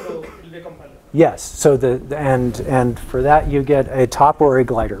just like throw, it will be a compiler error. yes. So and for that you get a top or a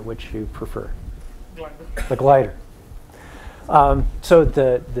glider, which you prefer. Glider. The glider. So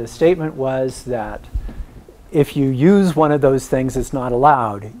the statement was that if you use one of those things that's not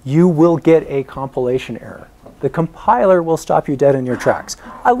allowed, you will get a compilation error. The compiler will stop you dead in your tracks.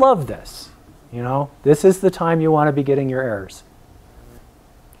 I love this. You know, this is the time you want to be getting your errors.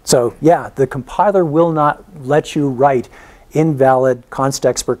 So yeah, the compiler will not let you write invalid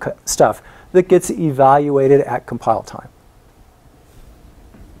constexpr stuff that gets evaluated at compile time.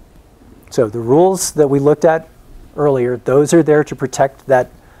 So the rules that we looked at earlier, those are there to protect that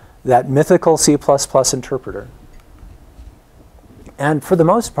mythical C++ interpreter. And for the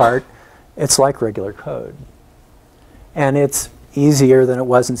most part, it's like regular code. And it's easier than it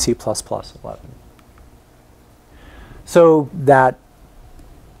was in C++ 11. So that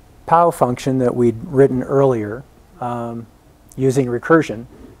POW function that we'd written earlier using recursion,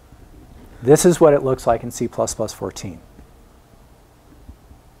 this is what it looks like in C++ 14.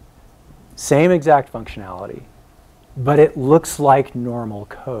 Same exact functionality, but it looks like normal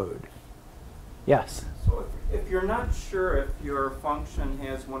code. Yes? So if you're not sure if your function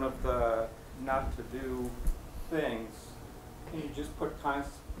has one of the not to do things, can you just put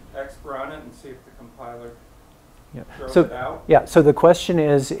constexpr on it and see if the compiler throws it out? Yeah, so the question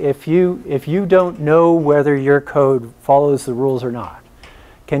is, if you don't know whether your code follows the rules or not,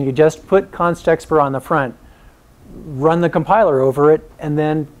 can you just put constexpr on the front, run the compiler over it, and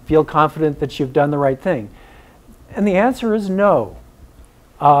then feel confident that you've done the right thing? And the answer is no.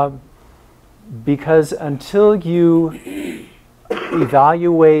 Because until you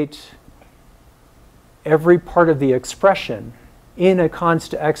evaluate every part of the expression in a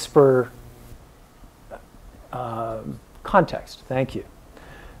constexpr context, thank you,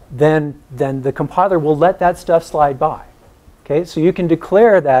 then the compiler will let that stuff slide by. Okay, so you can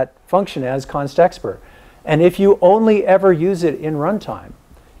declare that function as constexpr. And if you only ever use it in runtime,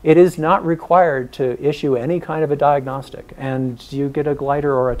 it is not required to issue any kind of a diagnostic. And you get a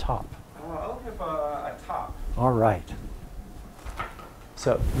glider or a top. I'll have a top. All right.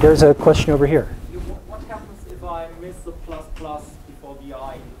 So there's a question over here. What happens if I miss the plus plus before the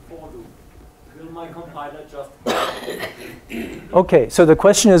I in the for loop? Will my compiler just... OK, so the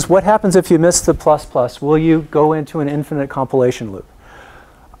question is, what happens if you miss the plus plus? Will you go into an infinite compilation loop?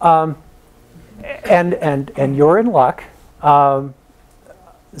 And you're in luck. I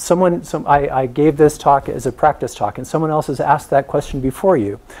gave this talk as a practice talk, and someone else has asked that question before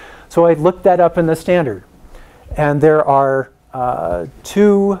you. So I looked that up in the standard. And there are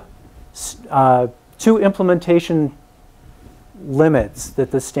two implementation limits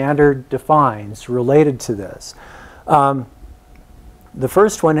that the standard defines related to this. The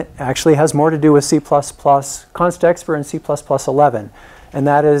first one actually has more to do with C++, constexpr and C++ 11. And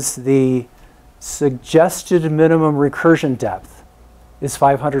that is the suggested minimum recursion depth is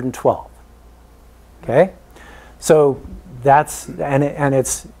 512. Okay? So that's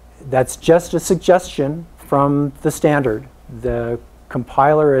just a suggestion from the standard. The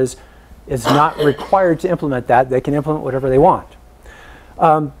compiler is not required to implement that. They can implement whatever they want.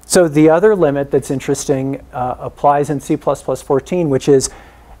 So the other limit that's interesting applies in C++ 14, which is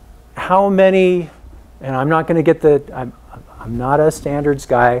how many, and I'm not going to get the, I'm not a standards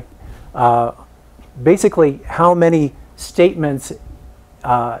guy, basically how many statements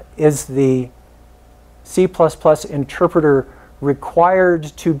is the C++ interpreter required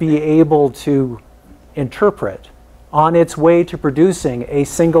to be able to interpret on its way to producing a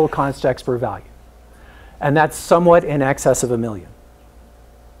single constexpr value. And that's somewhat in excess of 1 million.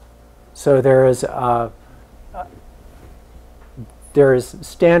 So there is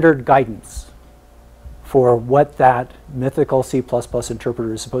standard guidance for what that mythical C++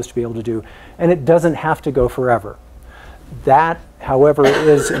 interpreter is supposed to be able to do. And it doesn't have to go forever. That, however,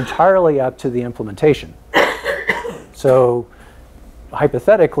 is entirely up to the implementation. So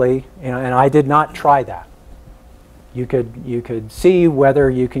hypothetically, and I did not try that. You could see whether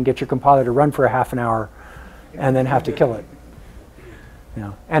you can get your compiler to run for a half an hour and then have to kill it.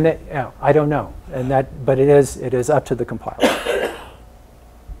 And I don't know. But it is up to the compiler.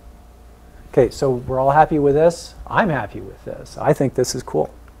 Okay, so we're all happy with this. I'm happy with this. I think this is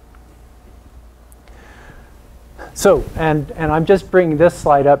cool. So, and I'm just bringing this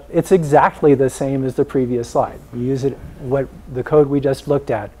slide up. It's exactly the same as the previous slide. You use it, the code we just looked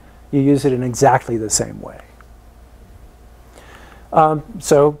at, you use it in exactly the same way.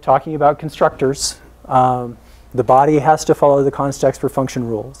 So, talking about constructors, the body has to follow the constexpr function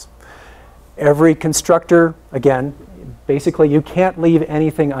rules. Every constructor, again, basically you can't leave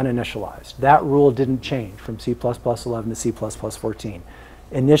anything uninitialized. That rule didn't change from C++ 11 to C++ 14.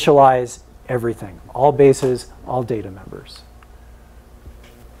 Initialize everything, all bases, all data members.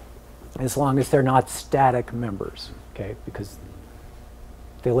 As long as they're not static members, okay, because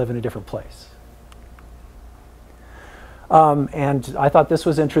they live in a different place. And I thought this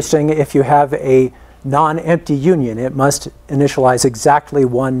was interesting. If you have a non-empty union, it must initialize exactly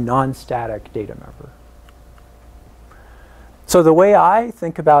one non-static data member. So the way I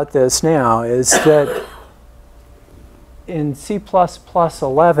think about this now is that in C++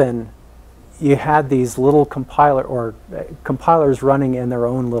 11, you had these little compilers running in their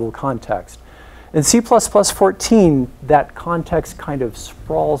own little context. In C++ 14, that context kind of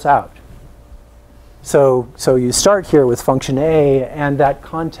sprawls out. So you start here with function A, and that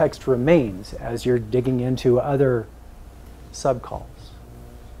context remains as you're digging into other subcalls.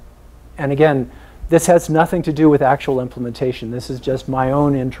 And again, this has nothing to do with actual implementation. This is just my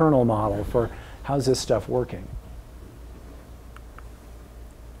own internal model for how's this stuff working.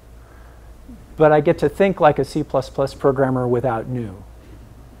 But I get to think like a C++ programmer without new.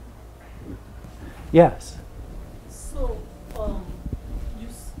 Yes? So, you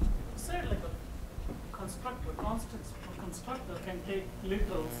said like a constructor, constructor can take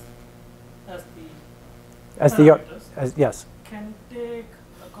literals as the parameters. Yes. Can take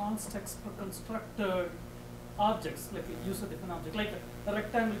a constexpr constructor objects, like a user-defined object, like a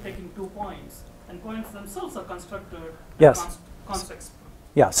rectangle taking 2 points, and points themselves are constructed Yes. constexpr.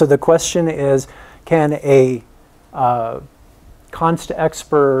 Yeah, so the question is, can a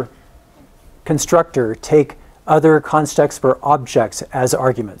constexpr constructor take other constexpr objects as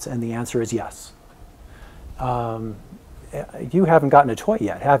arguments? And the answer is yes. You haven't gotten a toy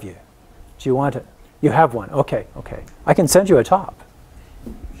yet, have you? Do you want it? You have one. Okay, okay. I can send you a top.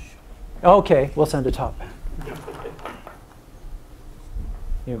 Okay, we'll send a top.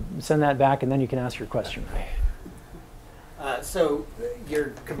 You send that back, and then you can ask your question. So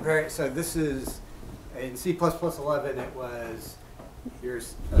you're comparing. So this is in C++ 11. It was you're a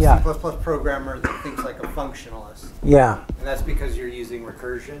C++ programmer that thinks like a functionalist. Yeah. And that's because you're using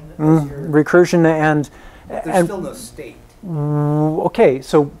recursion. Recursion and. But there's still no state. Okay,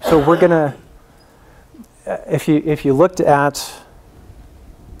 so we're gonna. If you looked at.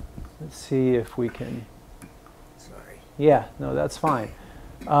 Let's see if we can. Sorry. Yeah. No, that's fine.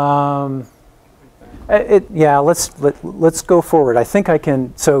 Yeah, let's go forward. I think I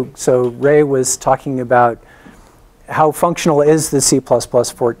can. So Ray was talking about how functional is the C++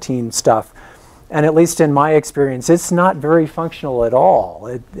 14 stuff, and at least in my experience, it's not very functional at all.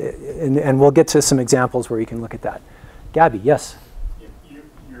 And we'll get to some examples where you can look at that. Gabby, yes.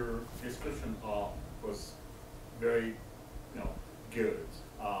 Your description was very, good.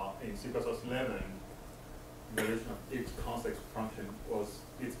 In C++ 11, the version of each context function was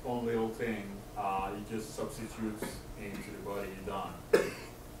its own little thing. You just substitute into the body, you're done.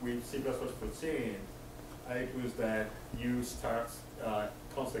 With C++ 14, it was that you start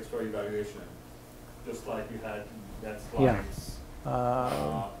constexpr evaluation, just like you had that slides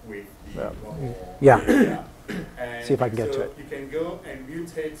with the yeah. And see if I can get so to it. You can go and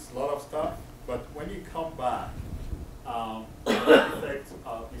mutate a lot of stuff, but when you come back,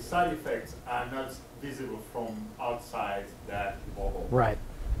 the side effects are not visible from outside that bubble. Right.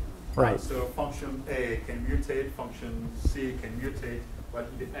 Right. So function A can mutate, function C can mutate, but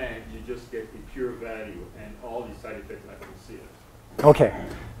in the end, you just get a pure value, and all these side effects I can see it. Okay.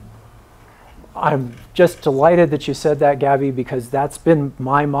 I'm just delighted that you said that, Gabby, because that's been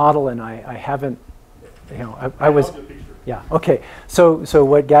my model, and I haven't, you know, I was, yeah, okay. So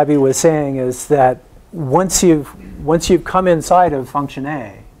what Gabby was saying is that once you've come inside of function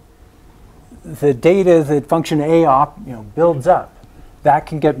A, the data that function A builds up, that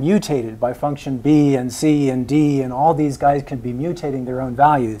can get mutated by function B and C and D, and all these guys can be mutating their own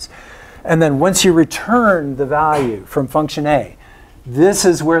values. And then once you return the value from function A, this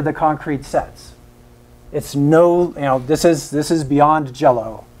is where the concrete sets. It's no, this is beyond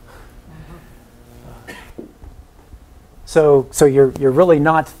Jello. So you're really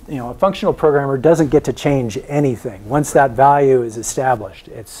not, a functional programmer doesn't get to change anything. Once that value is established,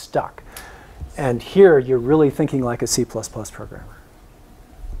 it's stuck. And here you're really thinking like a C++ programmer.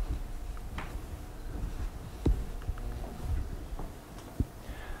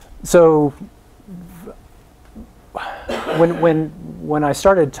 So when I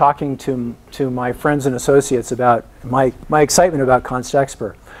started talking to my friends and associates about my excitement about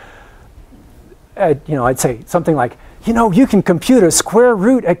constexpr, I'd say something like, you can compute a square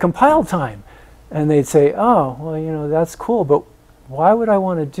root at compile time. And they'd say, oh, well, that's cool, but why would I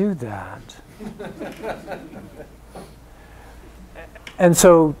want to do that? And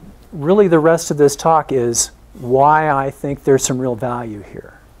so really the rest of this talk is why I think there's some real value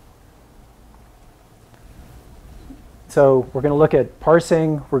here. So we're going to look at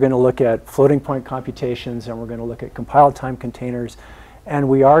parsing, we're going to look at floating point computations, and we're going to look at compile time containers. And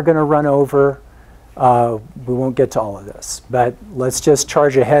we are going to run over, we won't get to all of this, but let's just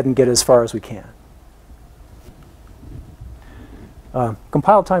charge ahead and get as far as we can.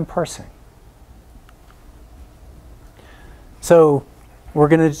 Compile time parsing. So we're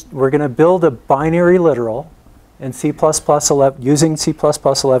going to build a binary literal in C++ 11 using C++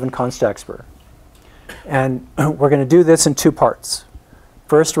 11 constexpr. And we're going to do this in two parts.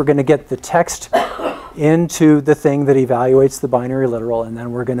 First, we're going to get the text into the thing that evaluates the binary literal, and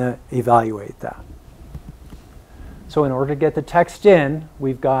then we're going to evaluate that. So in order to get the text in,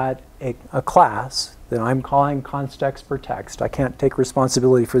 we've got a class that I'm calling constexpr_text. I can't take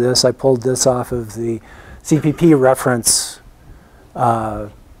responsibility for this. I pulled this off of the CPP reference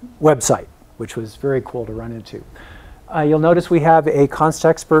website, which was very cool to run into. You'll notice we have a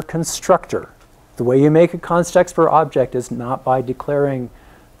constexpr constructor. The way you make a constexpr object is not by declaring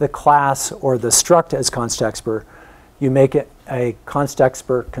the class or the struct as constexpr. You make it a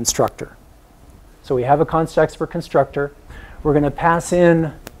constexpr constructor. So we have a constexpr constructor. We're going to pass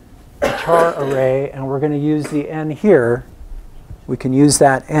in a char array, and we're going to use the n here. We can use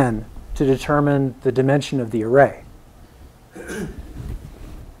that n to determine the dimension of the array.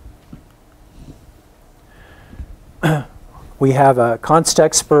 We have a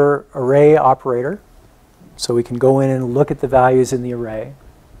constexpr array operator, so we can go in and look at the values in the array.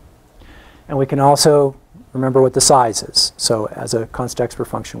 And we can also remember what the size is. So as a constexpr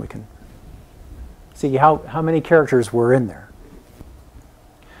function, we can see how many characters were in there.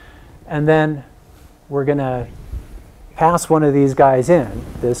 And then we're going to pass one of these guys in,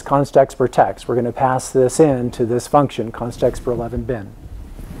 this constexpr text. We're going to pass this in to this function, constexpr11bin.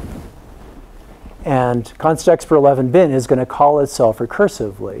 And constexpr11bin is going to call itself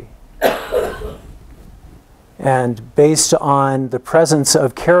recursively. And based on the presence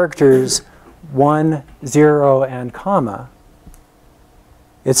of characters 1, 0, and comma,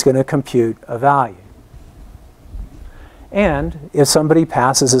 it's going to compute a value. And if somebody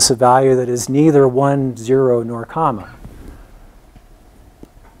passes us a value that is neither 1, 0, nor comma,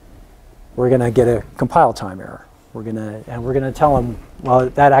 we're going to get a compile time error. We're going to tell them, well,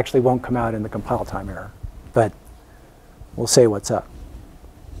 that actually won't come out in the compile time error, but we'll say what's up.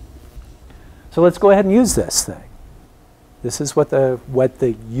 So let's go ahead and use this thing. This is what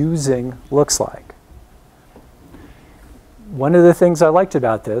the using looks like. One of the things I liked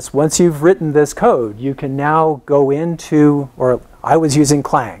about this, once you've written this code, you can now go into, or I was using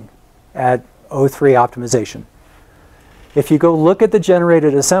Clang at 03 optimization. If you go look at the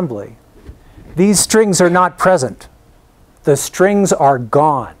generated assembly, these strings are not present. The strings are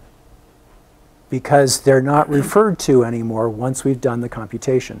gone because they're not referred to anymore once we've done the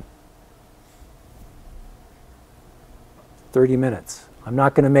computation. 30 minutes. I'm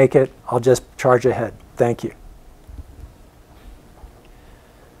not going to make it. I'll just charge ahead. Thank you.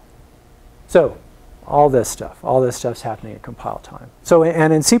 So all this stuff's happening at compile time. So,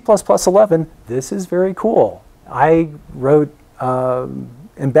 and in C++11, this is very cool. I wrote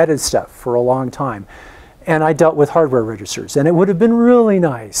embedded stuff for a long time. And I dealt with hardware registers. And it would have been really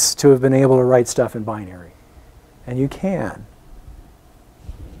nice to have been able to write stuff in binary. And you can.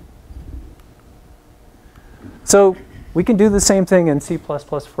 So we can do the same thing in C++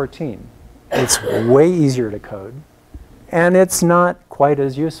 14. It's way easier to code. And it's not quite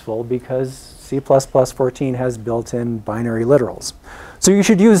as useful because C++ 14 has built-in binary literals. So you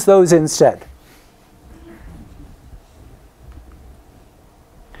should use those instead.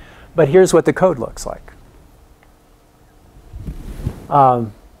 But here's what the code looks like.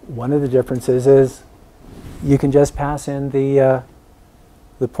 One of the differences is you can just pass in the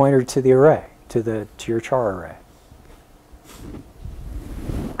pointer to the array, to your char array.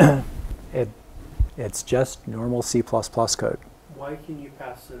 It's just normal C++ code. Why can you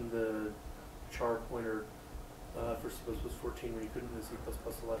pass in the char pointer for C++ 14 when you couldn't in C++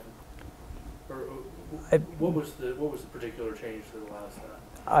 11? Or what was the particular change that allows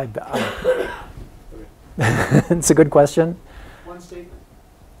that? It's a good question. One statement.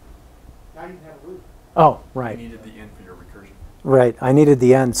 Now you can have a loop. Oh, right. You needed the end for your recursion. Right. I needed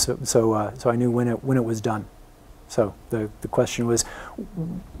the end, so I knew when it was done. So the question was,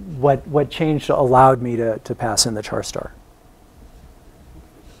 what change allowed me to pass in the char star?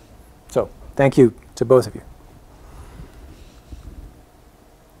 So thank you to both of you.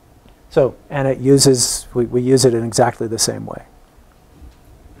 So, and it uses, we use it in exactly the same way.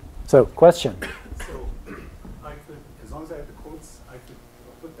 So, question? So, I could, as long as I have the quotes, I could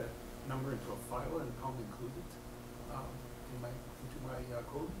put that number into a file and include it into my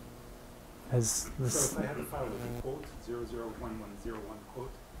code. So if I had a file with a quote, 001101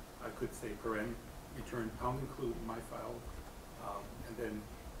 quote, I could say paren, return #include my file, and then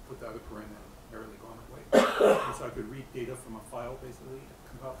put the other paren and merrily go on my way. And so I could read data from a file, basically,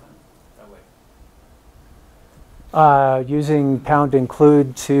 compile time that way. Using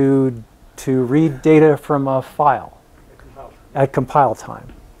 #include to read data from a file at compile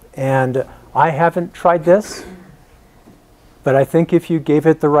time. And I haven't tried this, but I think if you gave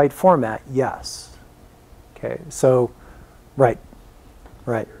it the right format, yes. Okay, so, right.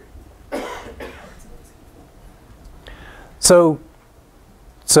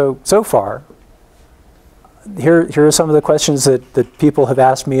 So far, here are some of the questions that people have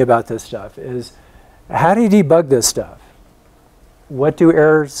asked me about this stuff is, how do you debug this stuff? What do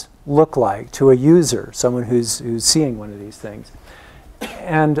errors look like to a user, someone who's seeing one of these things?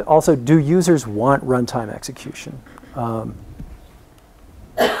 And also, do users want runtime execution?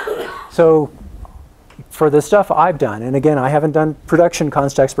 So for the stuff I've done, and again, I haven't done production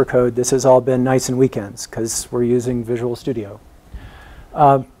constexpr code. This has all been nights and weekends because we're using Visual Studio.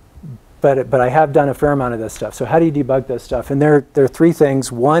 But I have done a fair amount of this stuff. So how do you debug this stuff? And there are three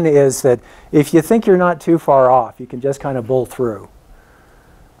things. One is that if you think you're not too far off, you can just kind of bull through.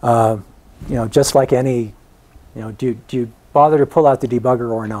 Just like any, do you bother to pull out the debugger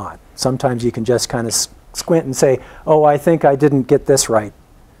or not? Sometimes you can just kind of squint and say, oh, I think I didn't get this right.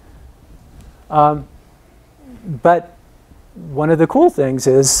 But one of the cool things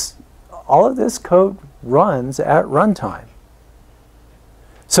is all of this code runs at runtime.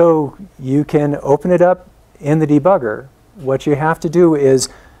 So you can open it up in the debugger. What you have to do is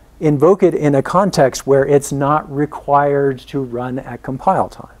invoke it in a context where it's not required to run at compile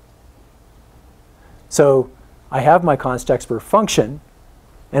time. So I have my constexpr function,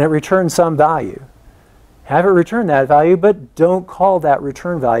 and it returns some value. Have it return that value, but don't call that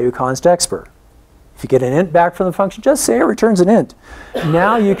return value constexpr. If you get an int back from the function, just say it returns an int.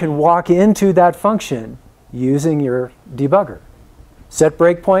 Now you can walk into that function using your debugger. Set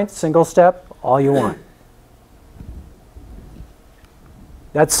breakpoints, single step, all you want.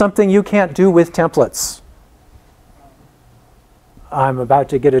 That's something you can't do with templates. I'm about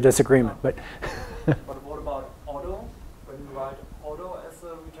to get a disagreement, but. But what about auto? When you write auto as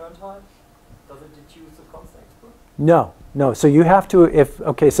a return type, does it deduce the constexpr? No. So you have to,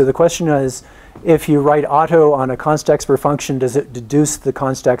 okay, so the question is, if you write auto on a constexpr function, does it deduce the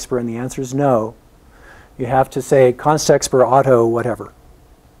constexpr? And the answer is no. You have to say constexpr auto whatever.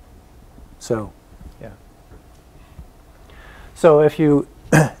 So, yeah. So if you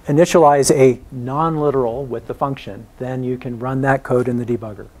initialize a non-literal with the function, then you can run that code in the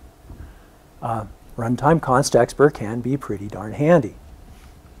debugger. Runtime constexpr can be pretty darn handy.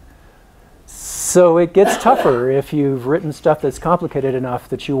 So it gets tougher if you've written stuff that's complicated enough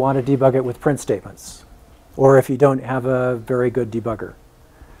that you want to debug it with print statements, or if you don't have a very good debugger.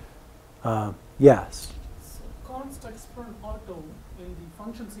 Yes? So constexpr and auto in the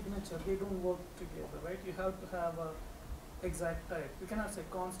function signature, they don't work together, right? You have to have a exact type. You cannot say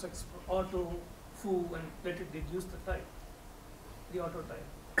constexpr auto foo and let it deduce the type, the auto type.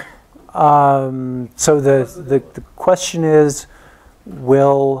 So the question is,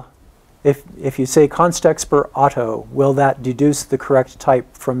 if you say constexpr auto, will that deduce the correct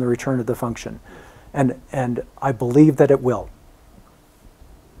type from the return of the function? And I believe that it will.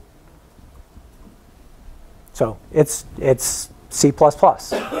 So it's C++.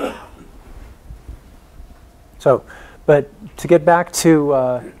 So, but to get back to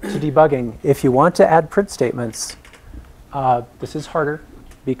debugging, if you want to add print statements, this is harder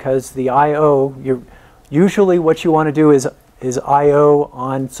because the I/O. Usually, what you want to do is I/O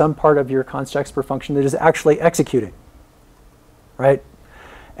on some part of your constexpr function that is actually executing, right?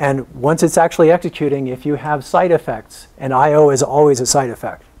 And once it's actually executing, if you have side effects, and I/O is always a side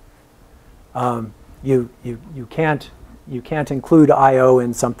effect, you can't include I/O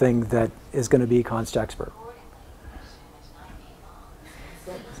in something that is going to be constexpr.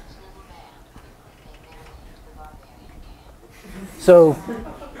 So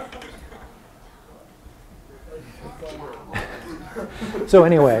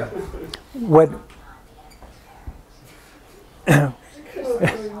anyway, what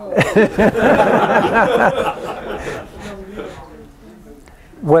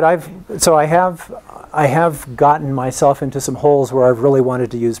I have gotten myself into some holes where I've really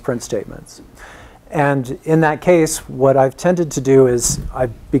wanted to use print statements. And in that case, what I've tended to do is,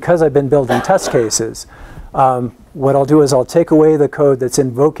 because I've been building test cases, what I'll do is I'll take away the code that's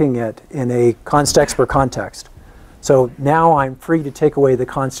invoking it in a constexpr context. So now I'm free to take away the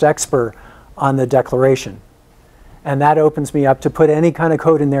constexpr on the declaration. And that opens me up to put any kind of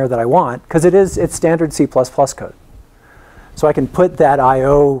code in there that I want, because it's standard C++ code. So I can put that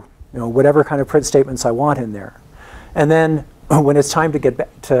I/O, whatever kind of print statements I want in there. And then when it's time to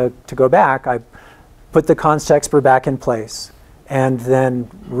get to go back, I put the constexpr back in place and then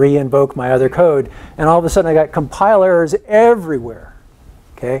re-invoke my other code. And all of a sudden I got compile errors everywhere.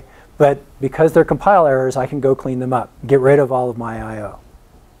 Okay? But because they're compile errors, I can go clean them up, get rid of all of my I/O.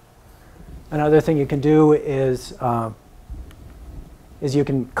 Another thing you can do is you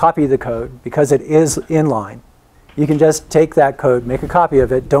can copy the code because it is inline. You can just take that code, make a copy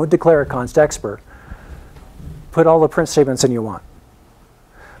of it, don't declare a constexpr, put all the print statements in you want.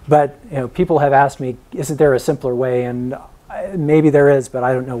 But people have asked me, isn't there a simpler way? And maybe there is, but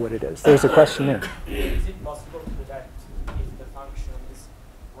I don't know what it is. There's a question there. Is it possible to detect if the function is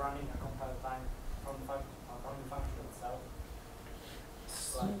running a compile time from the function itself?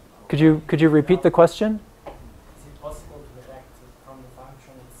 Could you repeat the question? Is it possible to detect from the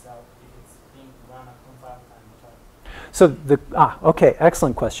function itself if it's being run a compile time? So okay,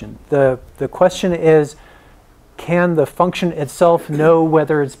 excellent question. The question is, can the function itself know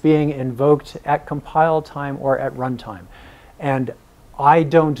whether it's being invoked at compile time or at runtime? And I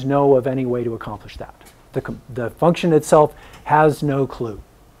don't know of any way to accomplish that. The function itself has no clue,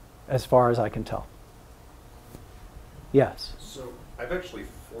 as far as I can tell. Yes? So I've actually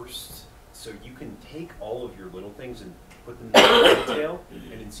forced, so you can take all of your little things and put them in detail,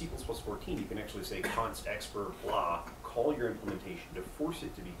 and in C++ 14 you can actually say constexpr blah, call your implementation to force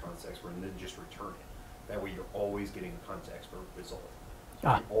it to be constexpr and then just return it. That way you're always getting a constexpr result. So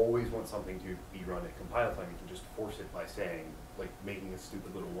if you always want something to be run at compile time, you can just force it by saying, like making a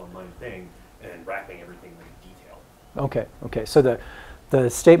stupid little one-line thing and wrapping everything with detail. Okay. So the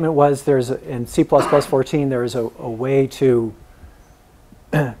statement was in C++ 14 there is a way to,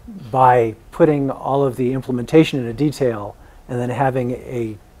 by putting all of the implementation in a detail and then having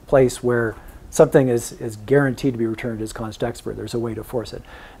a place where something is guaranteed to be returned as constexpr. There's a way to force it.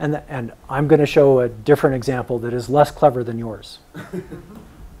 And I'm going to show a different example that is less clever than yours.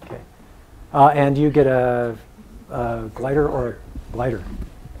 Okay. And you get a glider or a glider.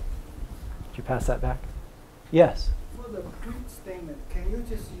 Did you pass that back? Yes. For the print statement, can you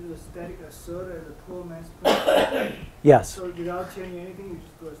just use a static assert as a poor man's print? Yes. So without changing anything, you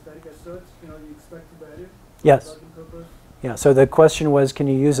just go a static assert, you expect the value? Yes. Yeah, so the question was, can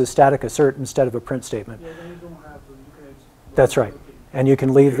you use a static assert instead of a print statement? Yeah, then you don't have to. You can That's right. And you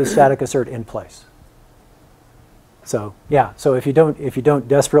can leave the static assert in place. So yeah, so if you don't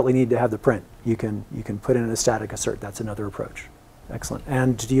desperately need to have the print, you can put in a static assert. That's another approach. Excellent.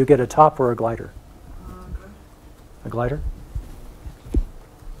 And do you get a top or a glider? A glider?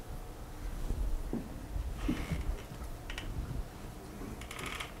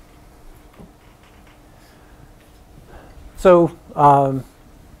 So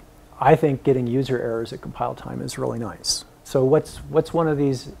I think getting user errors at compile time is really nice. So what's one of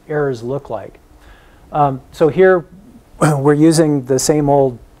these errors look like? So here we're using the same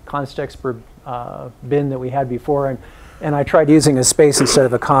old constexpr bin that we had before, and I tried using a space instead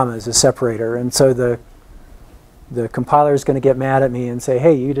of a comma as a separator. And so the compiler is going to get mad at me and say,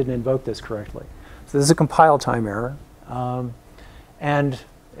 hey, you didn't invoke this correctly. So this is a compile time error. And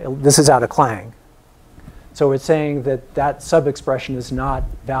this is out of Clang. So it's saying that that sub-expression is not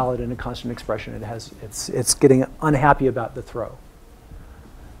valid in a constant expression. It's getting unhappy about the throw.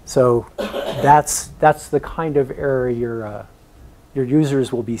 So that's the kind of error your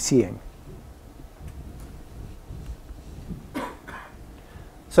users will be seeing.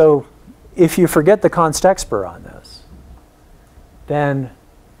 So if you forget the constexpr on this, then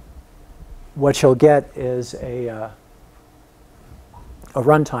what you'll get is a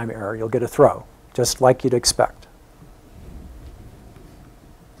runtime error. You'll get a throw, just like you'd expect.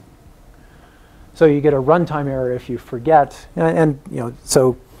 So you get a runtime error if you forget, and you know,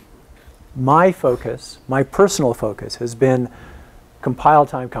 so my focus, my personal focus, has been compile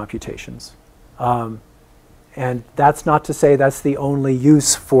time computations. And that's not to say that's the only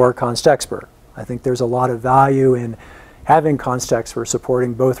use for constexpr. I think there's a lot of value in having constexpr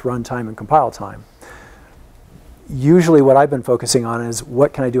supporting both runtime and compile time. Usually what I've been focusing on is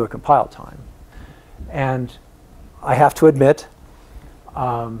what can I do at compile time? And I have to admit,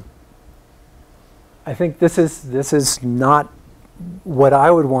 I think this is not what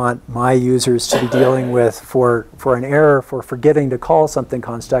I would want my users to be dealing with for an error for forgetting to call something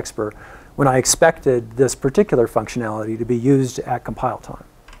constexpr when I expected this particular functionality to be used at compile time.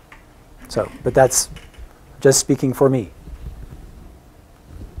 So, but that's just speaking for me.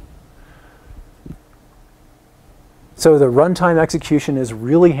 So the runtime execution is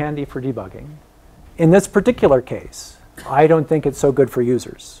really handy for debugging. In this particular case, I don't think it's so good for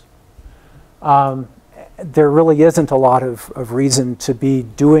users. There really isn't a lot of reason to be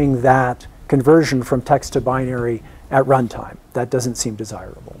doing that conversion from text to binary at runtime. That doesn't seem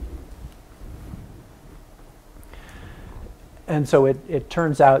desirable. And so it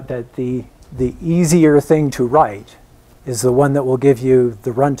turns out that the easier thing to write is the one that will give you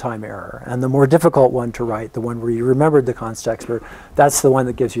the runtime error. And the more difficult one to write, the one where you remembered the constexpr, that's the one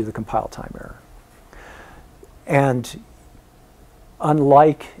that gives you the compile time error. And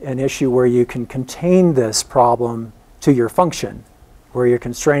unlike an issue where you can contain this problem to your function, where you're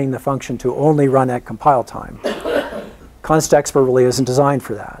constraining the function to only run at compile time, constexpr really isn't designed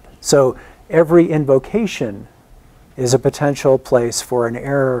for that. So every invocation is a potential place for an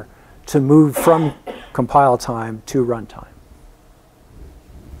error to move from compile time to runtime.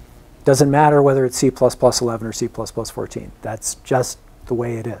 Doesn't matter whether it's C++ 11 or C++ 14. That's just the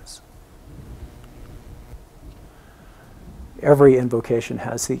way it is. Every invocation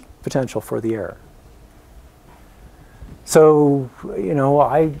has the potential for the error. So, you know,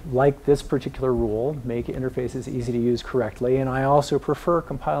 I like this particular rule, make interfaces easy to use correctly, and I also prefer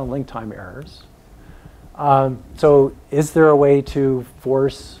compile and link time errors. So is there a way to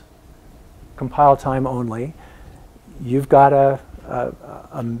force compile time only? You've got a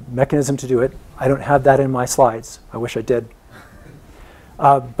mechanism to do it. I don't have that in my slides. I wish I did.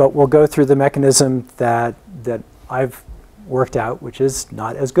 But we'll go through the mechanism that I've worked out, which is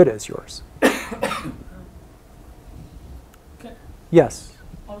not as good as yours. Okay. Yes?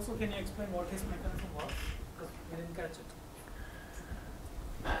 Also, can you explain what his mechanism was? Because we didn't catch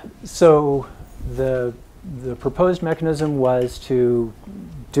it. So the proposed mechanism was to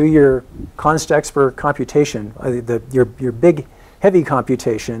do your constexpr computation, your big, heavy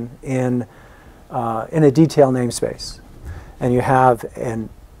computation in a detail namespace. And you have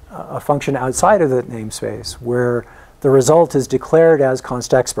a function outside of the namespace where the result is declared as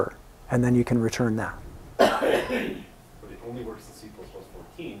constexpr, and then you can return that. But it only works in C++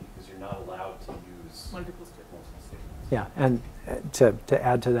 14 because you're not allowed to use multiple statements. Yeah, and to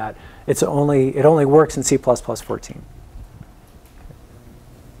add to that, it only works in C++ 14.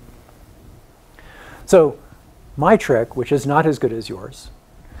 So my trick, which is not as good as yours,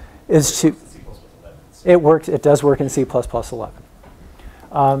 is to it does work in C++ 11.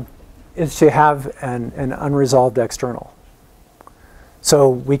 Is to have an unresolved external. So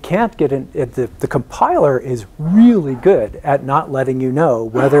we can't get in, the compiler is really good at not letting you know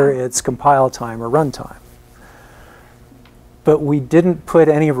whether it's compile time or runtime. But we didn't put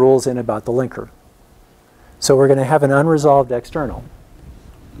any rules in about the linker. So we're going to have an unresolved external.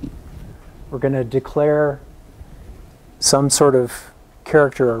 We're going to declare some sort of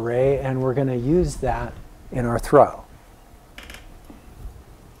character array, and we're going to use that in our throw.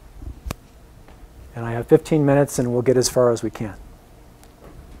 And I have 15 minutes, and we'll get as far as we can.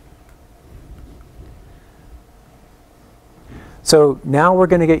 So now we're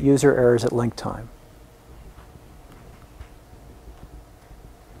going to get user errors at link time.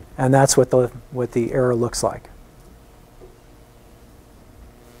 And that's what the error looks like.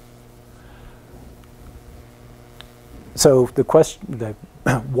 so the question,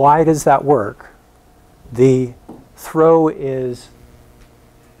 why does that work? The throw is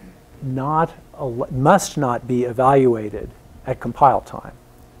must not be evaluated at compile time.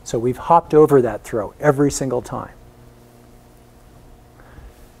 So we've hopped over that throw every single time.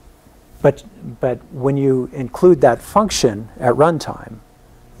 But when you include that function at runtime,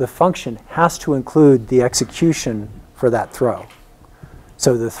 the function has to include the execution for that throw.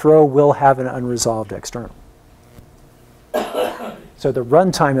 So the throw will have an unresolved external. So the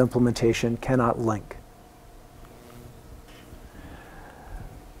runtime implementation cannot link.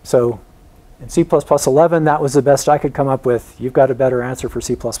 So in C++ 11, that was the best I could come up with. You've got a better answer for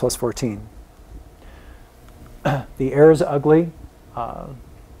C++ 14. The error is ugly.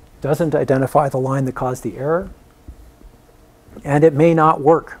 Doesn't identify the line that caused the error. And it may not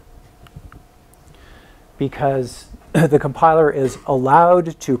work because the compiler is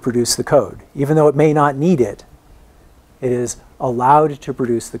allowed to produce the code. Even though it may not need it, it is allowed to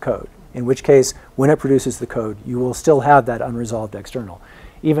produce the code. In which case, when it produces the code, you will still have that unresolved external,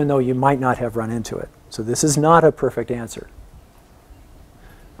 even though you might not have run into it. So this is not a perfect answer.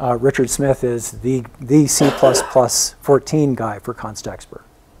 Richard Smith is the C++ 14 guy for constexpr.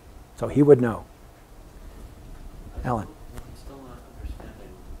 So he would know. Alan. I'm still not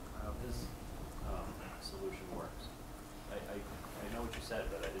understanding how this solution works. I know what you said,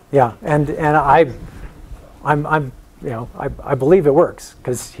 but I didn't. Yeah, and I believe it works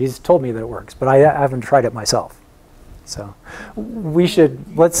because he's told me that it works, but I haven't tried it myself. So we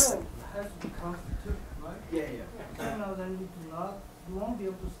should let's. Has to be constituted, right? Yeah. You know, then you won't be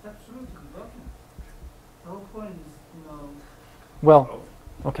able to step through to the document. The whole point is, Well.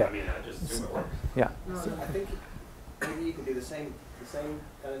 Okay. I mean, I just assume it works. Yeah. So I think maybe you can do the same kind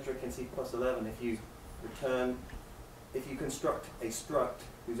of trick in C++ 11 if you construct a struct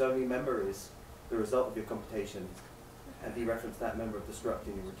whose only member is the result of your computation, and dereference that member of the struct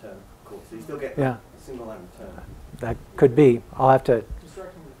in your return call. So you still get a single line return. That could be. I'll have to.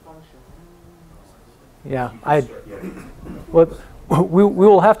 Constructing the function. Yeah, we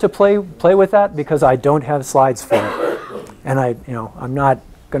will have to play with that because I don't have slides for it, and I'm not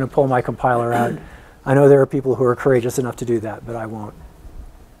going to pull my compiler out. I know there are people who are courageous enough to do that, but I won't.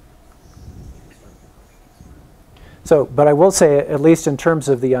 So, but I will say, at least in terms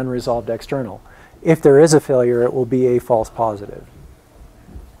of the unresolved external, if there is a failure, it will be a false positive.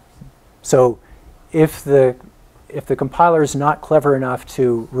 So if the compiler is not clever enough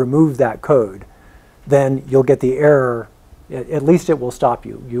to remove that code, then you'll get the error. At least it will stop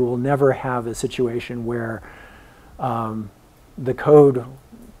you. You will never have a situation where the code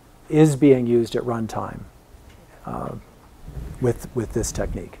is being used at runtime with this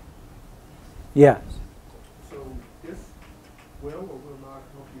technique. Yes? So this will or will not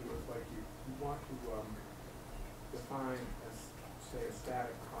help you with, like, you want to define, say, a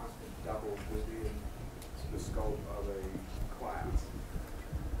static constant double within the scope of a class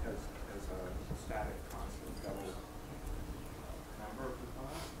as a static constant double member of the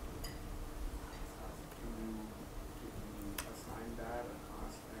class. Can you assign that a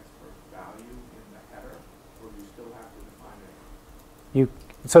constexpr value in the header, or do you still have to define it?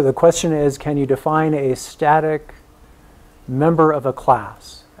 So the question is, can you define a static member of a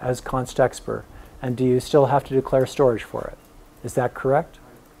class as constexpr, and do you still have to declare storage for it? Is that correct?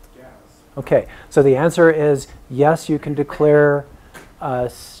 Yes. Okay, so the answer is yes, you can declare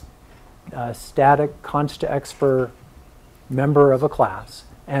a static constexpr member of a class,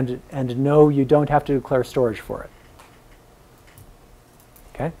 and no, you don't have to declare storage for it.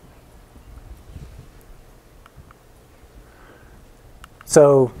 Okay?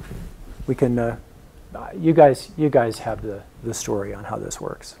 So we can, you guys have the story on how this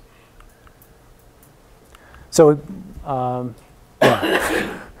works. So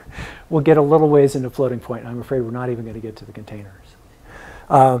yeah. We'll get a little ways into floating point. I'm afraid we're not even going to get to the containers.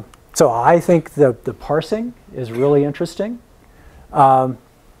 So I think the parsing is really interesting. So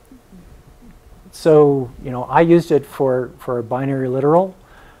I used it for a binary literal.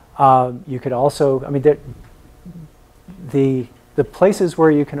 You could also, I mean, the places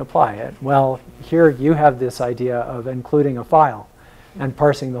where you can apply it, well, here you have this idea of including a file and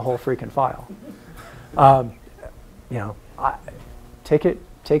parsing the whole freaking file. Take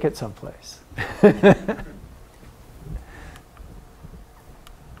it someplace.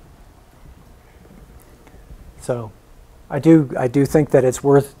 So I do think that it's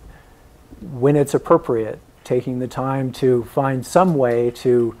worth, when it's appropriate, taking the time to find some way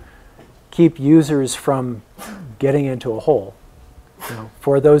to keep users from getting into a hole,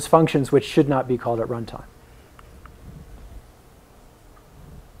 for those functions which should not be called at runtime.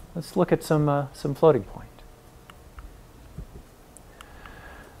 Let's look at some floating point.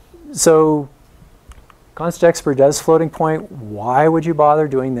 So constexpr does floating point. Why would you bother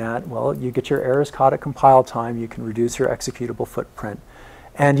doing that? Well, you get your errors caught at compile time. You can reduce your executable footprint.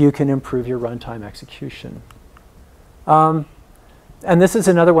 And you can improve your runtime execution. And this is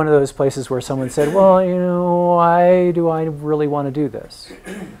another one of those places where someone said, well, you know, why do I really want to do this?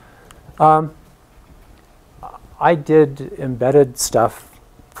 I did embedded stuff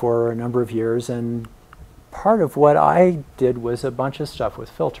for a number of years, and part of what I did was a bunch of stuff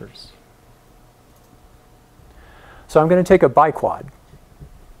with filters. So I'm going to take a biquad,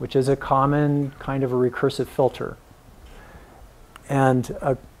 which is a common kind of a recursive filter. And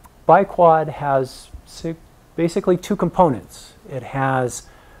a biquad has basically two components. It has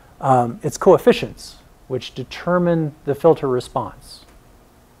its coefficients, which determine the filter response.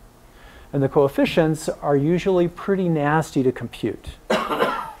 And the coefficients are usually pretty nasty to compute.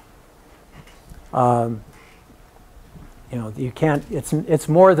 You know, you can't, it's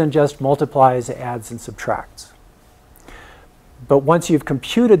more than just multiplies, adds, and subtracts. But once you've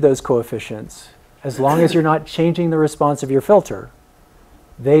computed those coefficients, as long as you're not changing the response of your filter,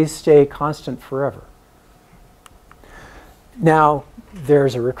 they stay constant forever. Now,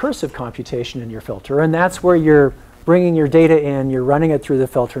 there's a recursive computation in your filter, and that's where you're bringing your data in, you're running it through the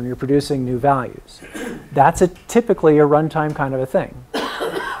filter, and you're producing new values. That's typically a runtime kind of a thing.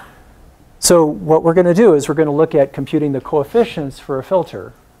 So what we're going to do is we're going to look at computing the coefficients for a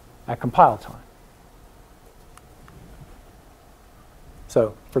filter at compile time.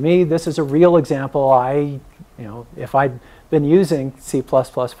 So for me, this is a real example. If I'd been using C++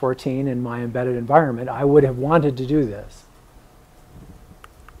 14 in my embedded environment, I would have wanted to do this.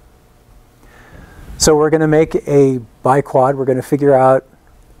 So we're going to make a biquad. We're going to figure out,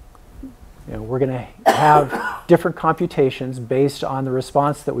 we're going to have different computations based on the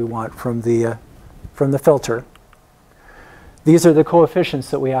response that we want from the filter. These are the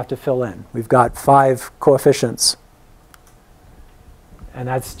coefficients that we have to fill in. We've got 5 coefficients. And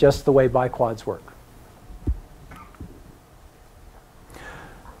that's just the way biquads work.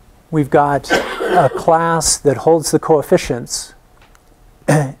 We've got a class that holds the coefficients.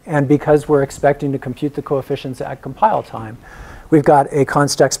 And because we're expecting to compute the coefficients at compile time, we've got a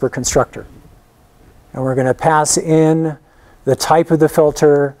constexpr constructor. And we're going to pass in the type of the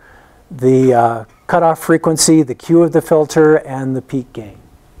filter, the cutoff frequency, the Q of the filter, and the peak gain.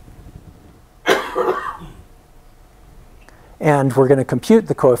 And we're going to compute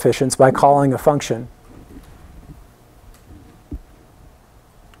the coefficients by calling a function.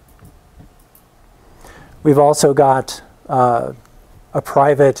 We've also got a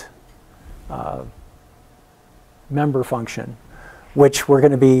private member function, which we're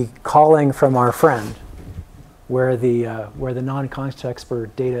going to be calling from our friend, where the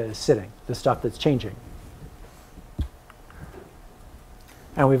non-constexpr data is sitting, the stuff that's changing.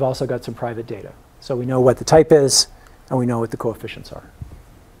 And we've also got some private data. So we know what the type is, and we know what the coefficients are.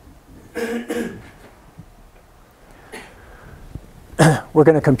 We're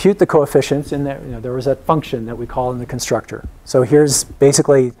going to compute the coefficients in there. There was a function that we call in the constructor. So here's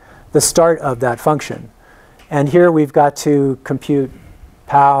basically the start of that function. And here we've got to compute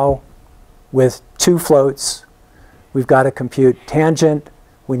pow with 2 floats. We've got to compute tangent.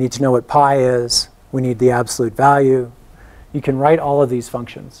 We need to know what pi is. We need the absolute value. You can write all of these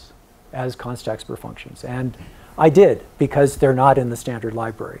functions as constexpr functions. And I did, because they're not in the standard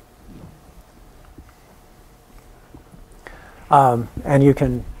library. And you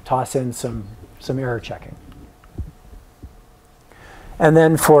can toss in some error checking. And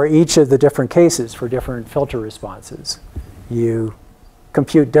then for each of the different cases, for different filter responses, you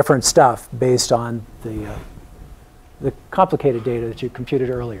compute different stuff based on the complicated data that you computed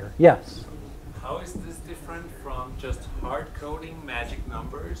earlier. Yes? How is this different from just hard coding magic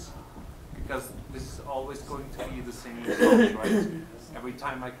numbers? Because this is always going to be the same result, right? Every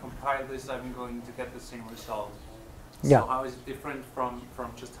time I compile this, I'm going to get the same result. Yeah. So how is it different from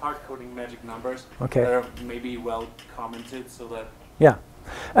just hard coding magic numbers that are maybe well commented so that... Yeah,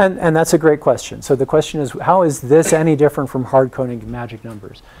 and that's a great question. So the question is, how is this any different from hard coding magic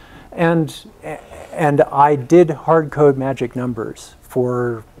numbers? And I did hard code magic numbers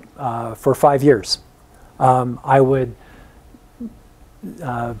for 5 years. I would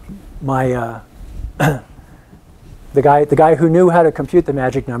the guy who knew how to compute the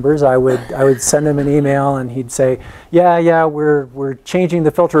magic numbers, I would send him an email and he'd say, yeah, we're changing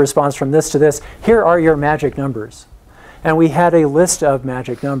the filter response from this to this. Here are your magic numbers. And we had a list of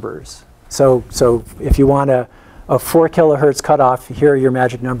magic numbers. So if you want a 4 kilohertz cutoff, here are your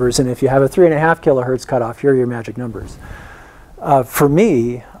magic numbers. And if you have a 3.5 kilohertz cutoff, here are your magic numbers. For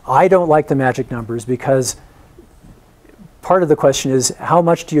me, I don't like the magic numbers because part of the question is, how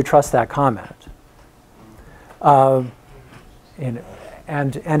much do you trust that comment? And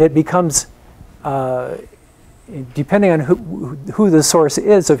it becomes, depending on who the source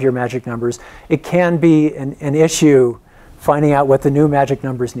is of your magic numbers, it can be an issue finding out what the new magic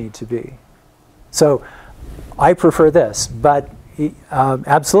numbers need to be. So I prefer this, but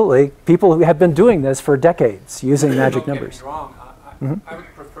absolutely, people who have been doing this for decades using magic numbers. Don't get me wrong, I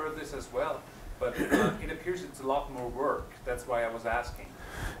would prefer this as well, but it appears it's a lot more work. That's why I was asking.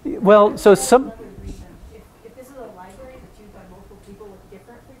 Well, so some... If this is a library that's used by multiple people with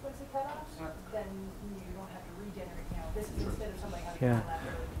different frequency cutoffs, then you don't have to regenerate. You know, this is instead of somebody having to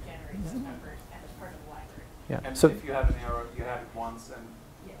collaboratively regenerate those numbers and it's part of the library. Yeah. And So, if you have an error, you have it once and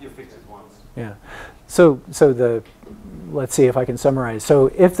you fix it once. yeah. So let's see if I can summarize.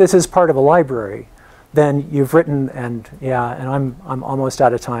 So if this is part of a library, then you've written, and I'm almost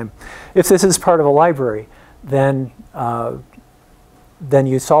out of time. If this is part of a library, then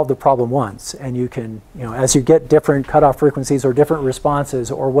you solve the problem once, and you can, as you get different cutoff frequencies or different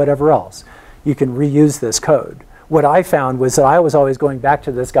responses or whatever else, you can reuse this code. What I found was that I was always going back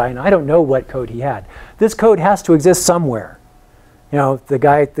to this guy, and I don't know what code he had. This code has to exist somewhere. The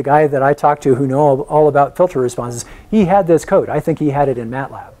guy that I talked to who know all about filter responses, he had this code. I think he had it in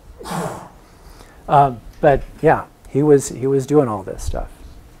MATLAB. But yeah, he was doing all this stuff.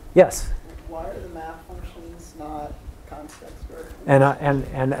 Yes. Why are the math functions not constexpr? And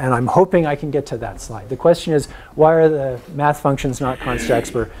I'm hoping I can get to that slide. The question is, why are the math functions not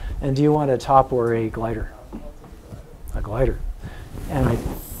constexpr? And do you want a top or a glider? A glider. And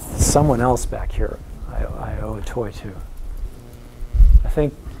someone else back here, I owe a toy to. I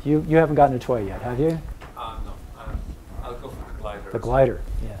think you haven't gotten a toy yet, have you? No, I'll go for the glider. The glider,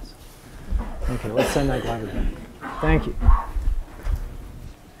 yes. Okay, let's send that glider back. Thank you.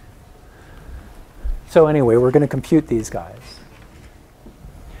 So anyway, we're going to compute these guys.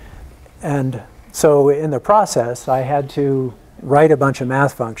 And so in the process, I had to write a bunch of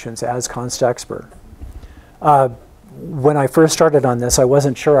math functions as constexpr. When I first started on this, I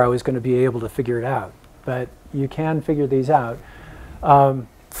wasn't sure I was going to be able to figure it out. But you can figure these out.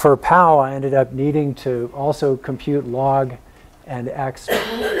 For POW, I ended up needing to also compute log and x.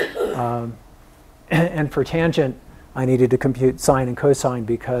 And for tangent, I needed to compute sine and cosine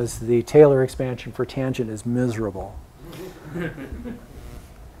because the Taylor expansion for tangent is miserable.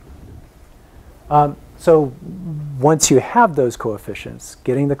 So once you have those coefficients,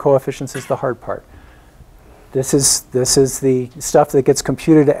 getting the coefficients is the hard part. This is the stuff that gets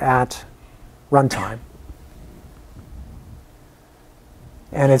computed at runtime.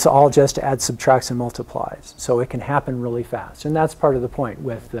 And it's all just adds, subtracts, and multiplies. So it can happen really fast. And that's part of the point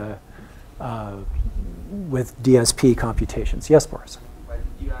with DSP computations. Yes, Boris? Why did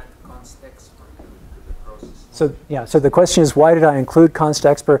you add constexpr to the process? So yeah, so the question is, why did I include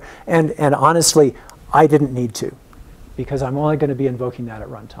constexpr? And honestly, I didn't need to, because I'm only going to be invoking that at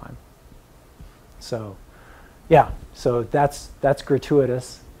runtime. So yeah, so that's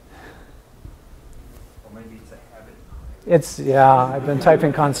gratuitous. Or maybe it's a habit. Yeah, I've been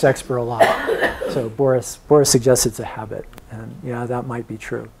typing constexpr a lot. So Boris suggests it's a habit, and yeah, that might be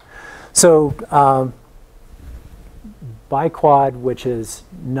true. So biquad, which is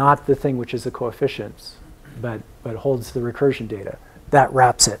not the thing which is the coefficients, but holds the recursion data, that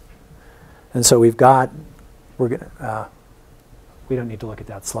wraps it. And so we don't need to look at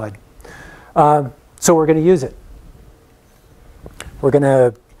that slide. So we're going to use it. We're going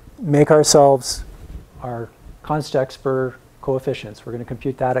to make ourselves our constexpr coefficients. We're going to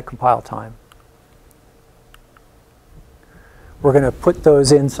compute that at compile time. We're going to put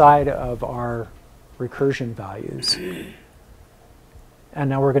those inside of our recursion values. And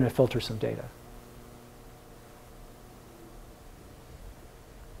now we're going to filter some data.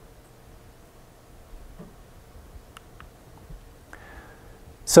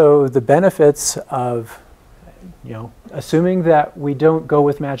 So the benefits of, assuming that we don't go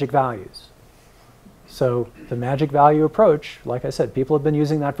with magic values. So the magic value approach, like I said, people have been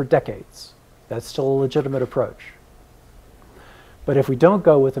using that for decades. That's still a legitimate approach. But if we don't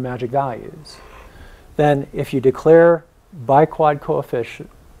go with the magic values, then if you declare biquad coefs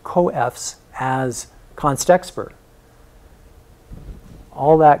as constexpr,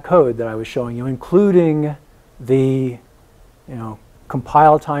 all that code that I was showing you, including the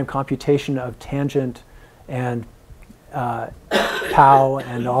compile time computation of tangent and POW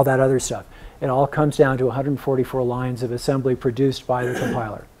and all that other stuff, it all comes down to 144 lines of assembly produced by the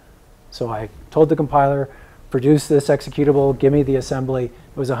compiler. So I told the compiler, produce this executable, give me the assembly.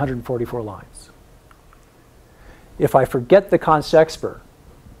 It was 144 lines. If I forget the constexpr,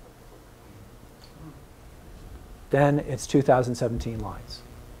 then it's 2017 lines.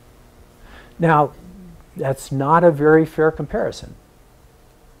 Now, that's not a very fair comparison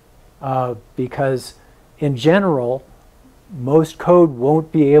because in general, most code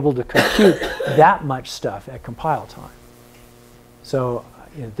won't be able to compute that much stuff at compile time. So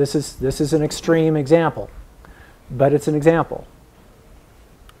you know, this is an extreme example, but it's an example.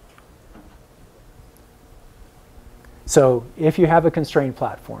 So if you have a constrained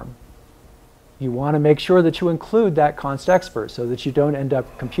platform, you want to make sure that you include that constexpr so that you don't end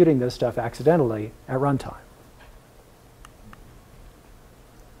up computing this stuff accidentally at runtime.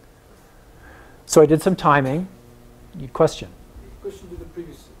 So I did some timing. Question? Question to the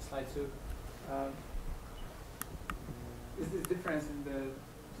previous slide. So, is this difference in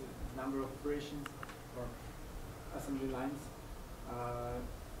the number of operations or assembly lines?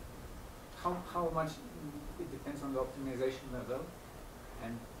 How much it depends on the optimization level?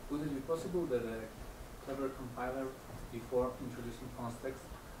 And would it be possible that a clever compiler, before introducing constext,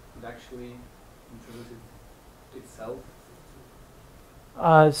 would actually introduce it itself?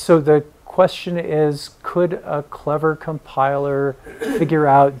 So the question is, could a clever compiler figure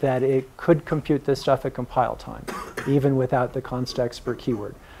out that it could compute this stuff at compile time, even without the constexpr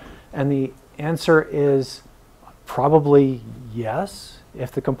keyword? And the answer is probably yes,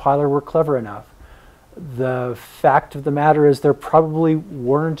 if the compiler were clever enough. The fact of the matter is there probably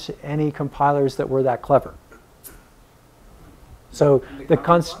weren't any compilers that were that clever. So the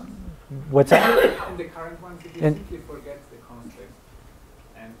what's that? In the current ones, if you simply forget the context.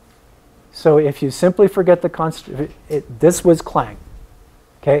 And so if you simply forget the const, this was Clang.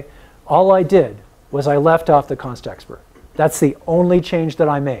 Okay, all I did was I left off the constexpr. That's the only change that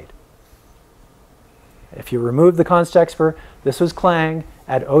I made. If you remove the constexpr, this was Clang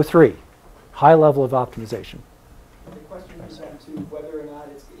at 03. High level of optimization. The question comes down to whether or not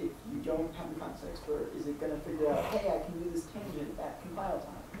it's, if you don't have the constexpr, is it going to figure out, hey, I can do this tangent at compile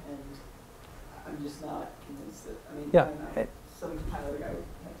time? And I'm just not convinced that, I mean, Yeah. I know, some compiler guy would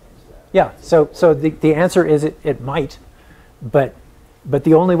have to answer that. Yeah, so the answer is it might, but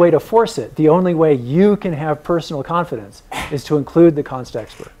the only way to force it, the only way you can have personal confidence is to include the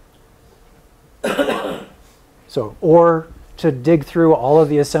constexpr. So, or to dig through all of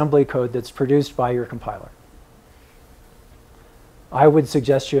the assembly code that's produced by your compiler. I would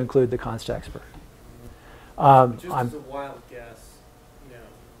suggest you include the constexpr. Just as a wild guess, you know,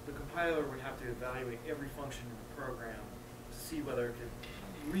 the compiler would have to evaluate every function in the program to see whether it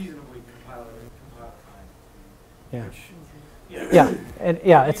could reasonably compile it in compile time. Yeah. Which, you know, yeah, and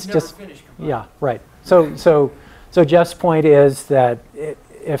yeah, it's never just finish compiling. yeah, right. So Jeff's point is that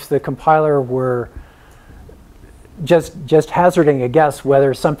if the compiler were just hazarding a guess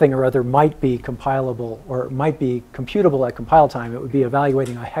whether something or other might be compilable or might be computable at compile time, it would be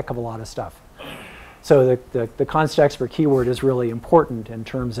evaluating a heck of a lot of stuff. So the constexpr keyword is really important in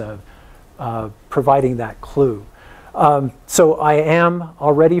terms of providing that clue. So I am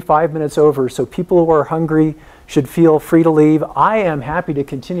already 5 minutes over, so people who are hungry should feel free to leave. I am happy to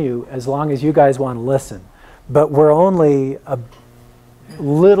continue as long as you guys want to listen, but we're only a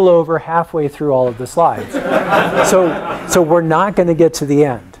little over halfway through all of the slides. So we're not going to get to the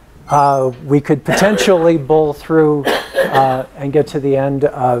end. We could potentially bowl through and get to the end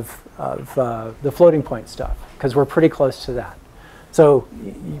of the floating point stuff, because we're pretty close to that. So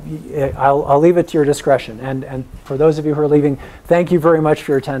I'll leave it to your discretion. And for those of you who are leaving, thank you very much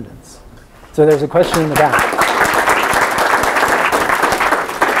for your attendance. So there's a question in the back.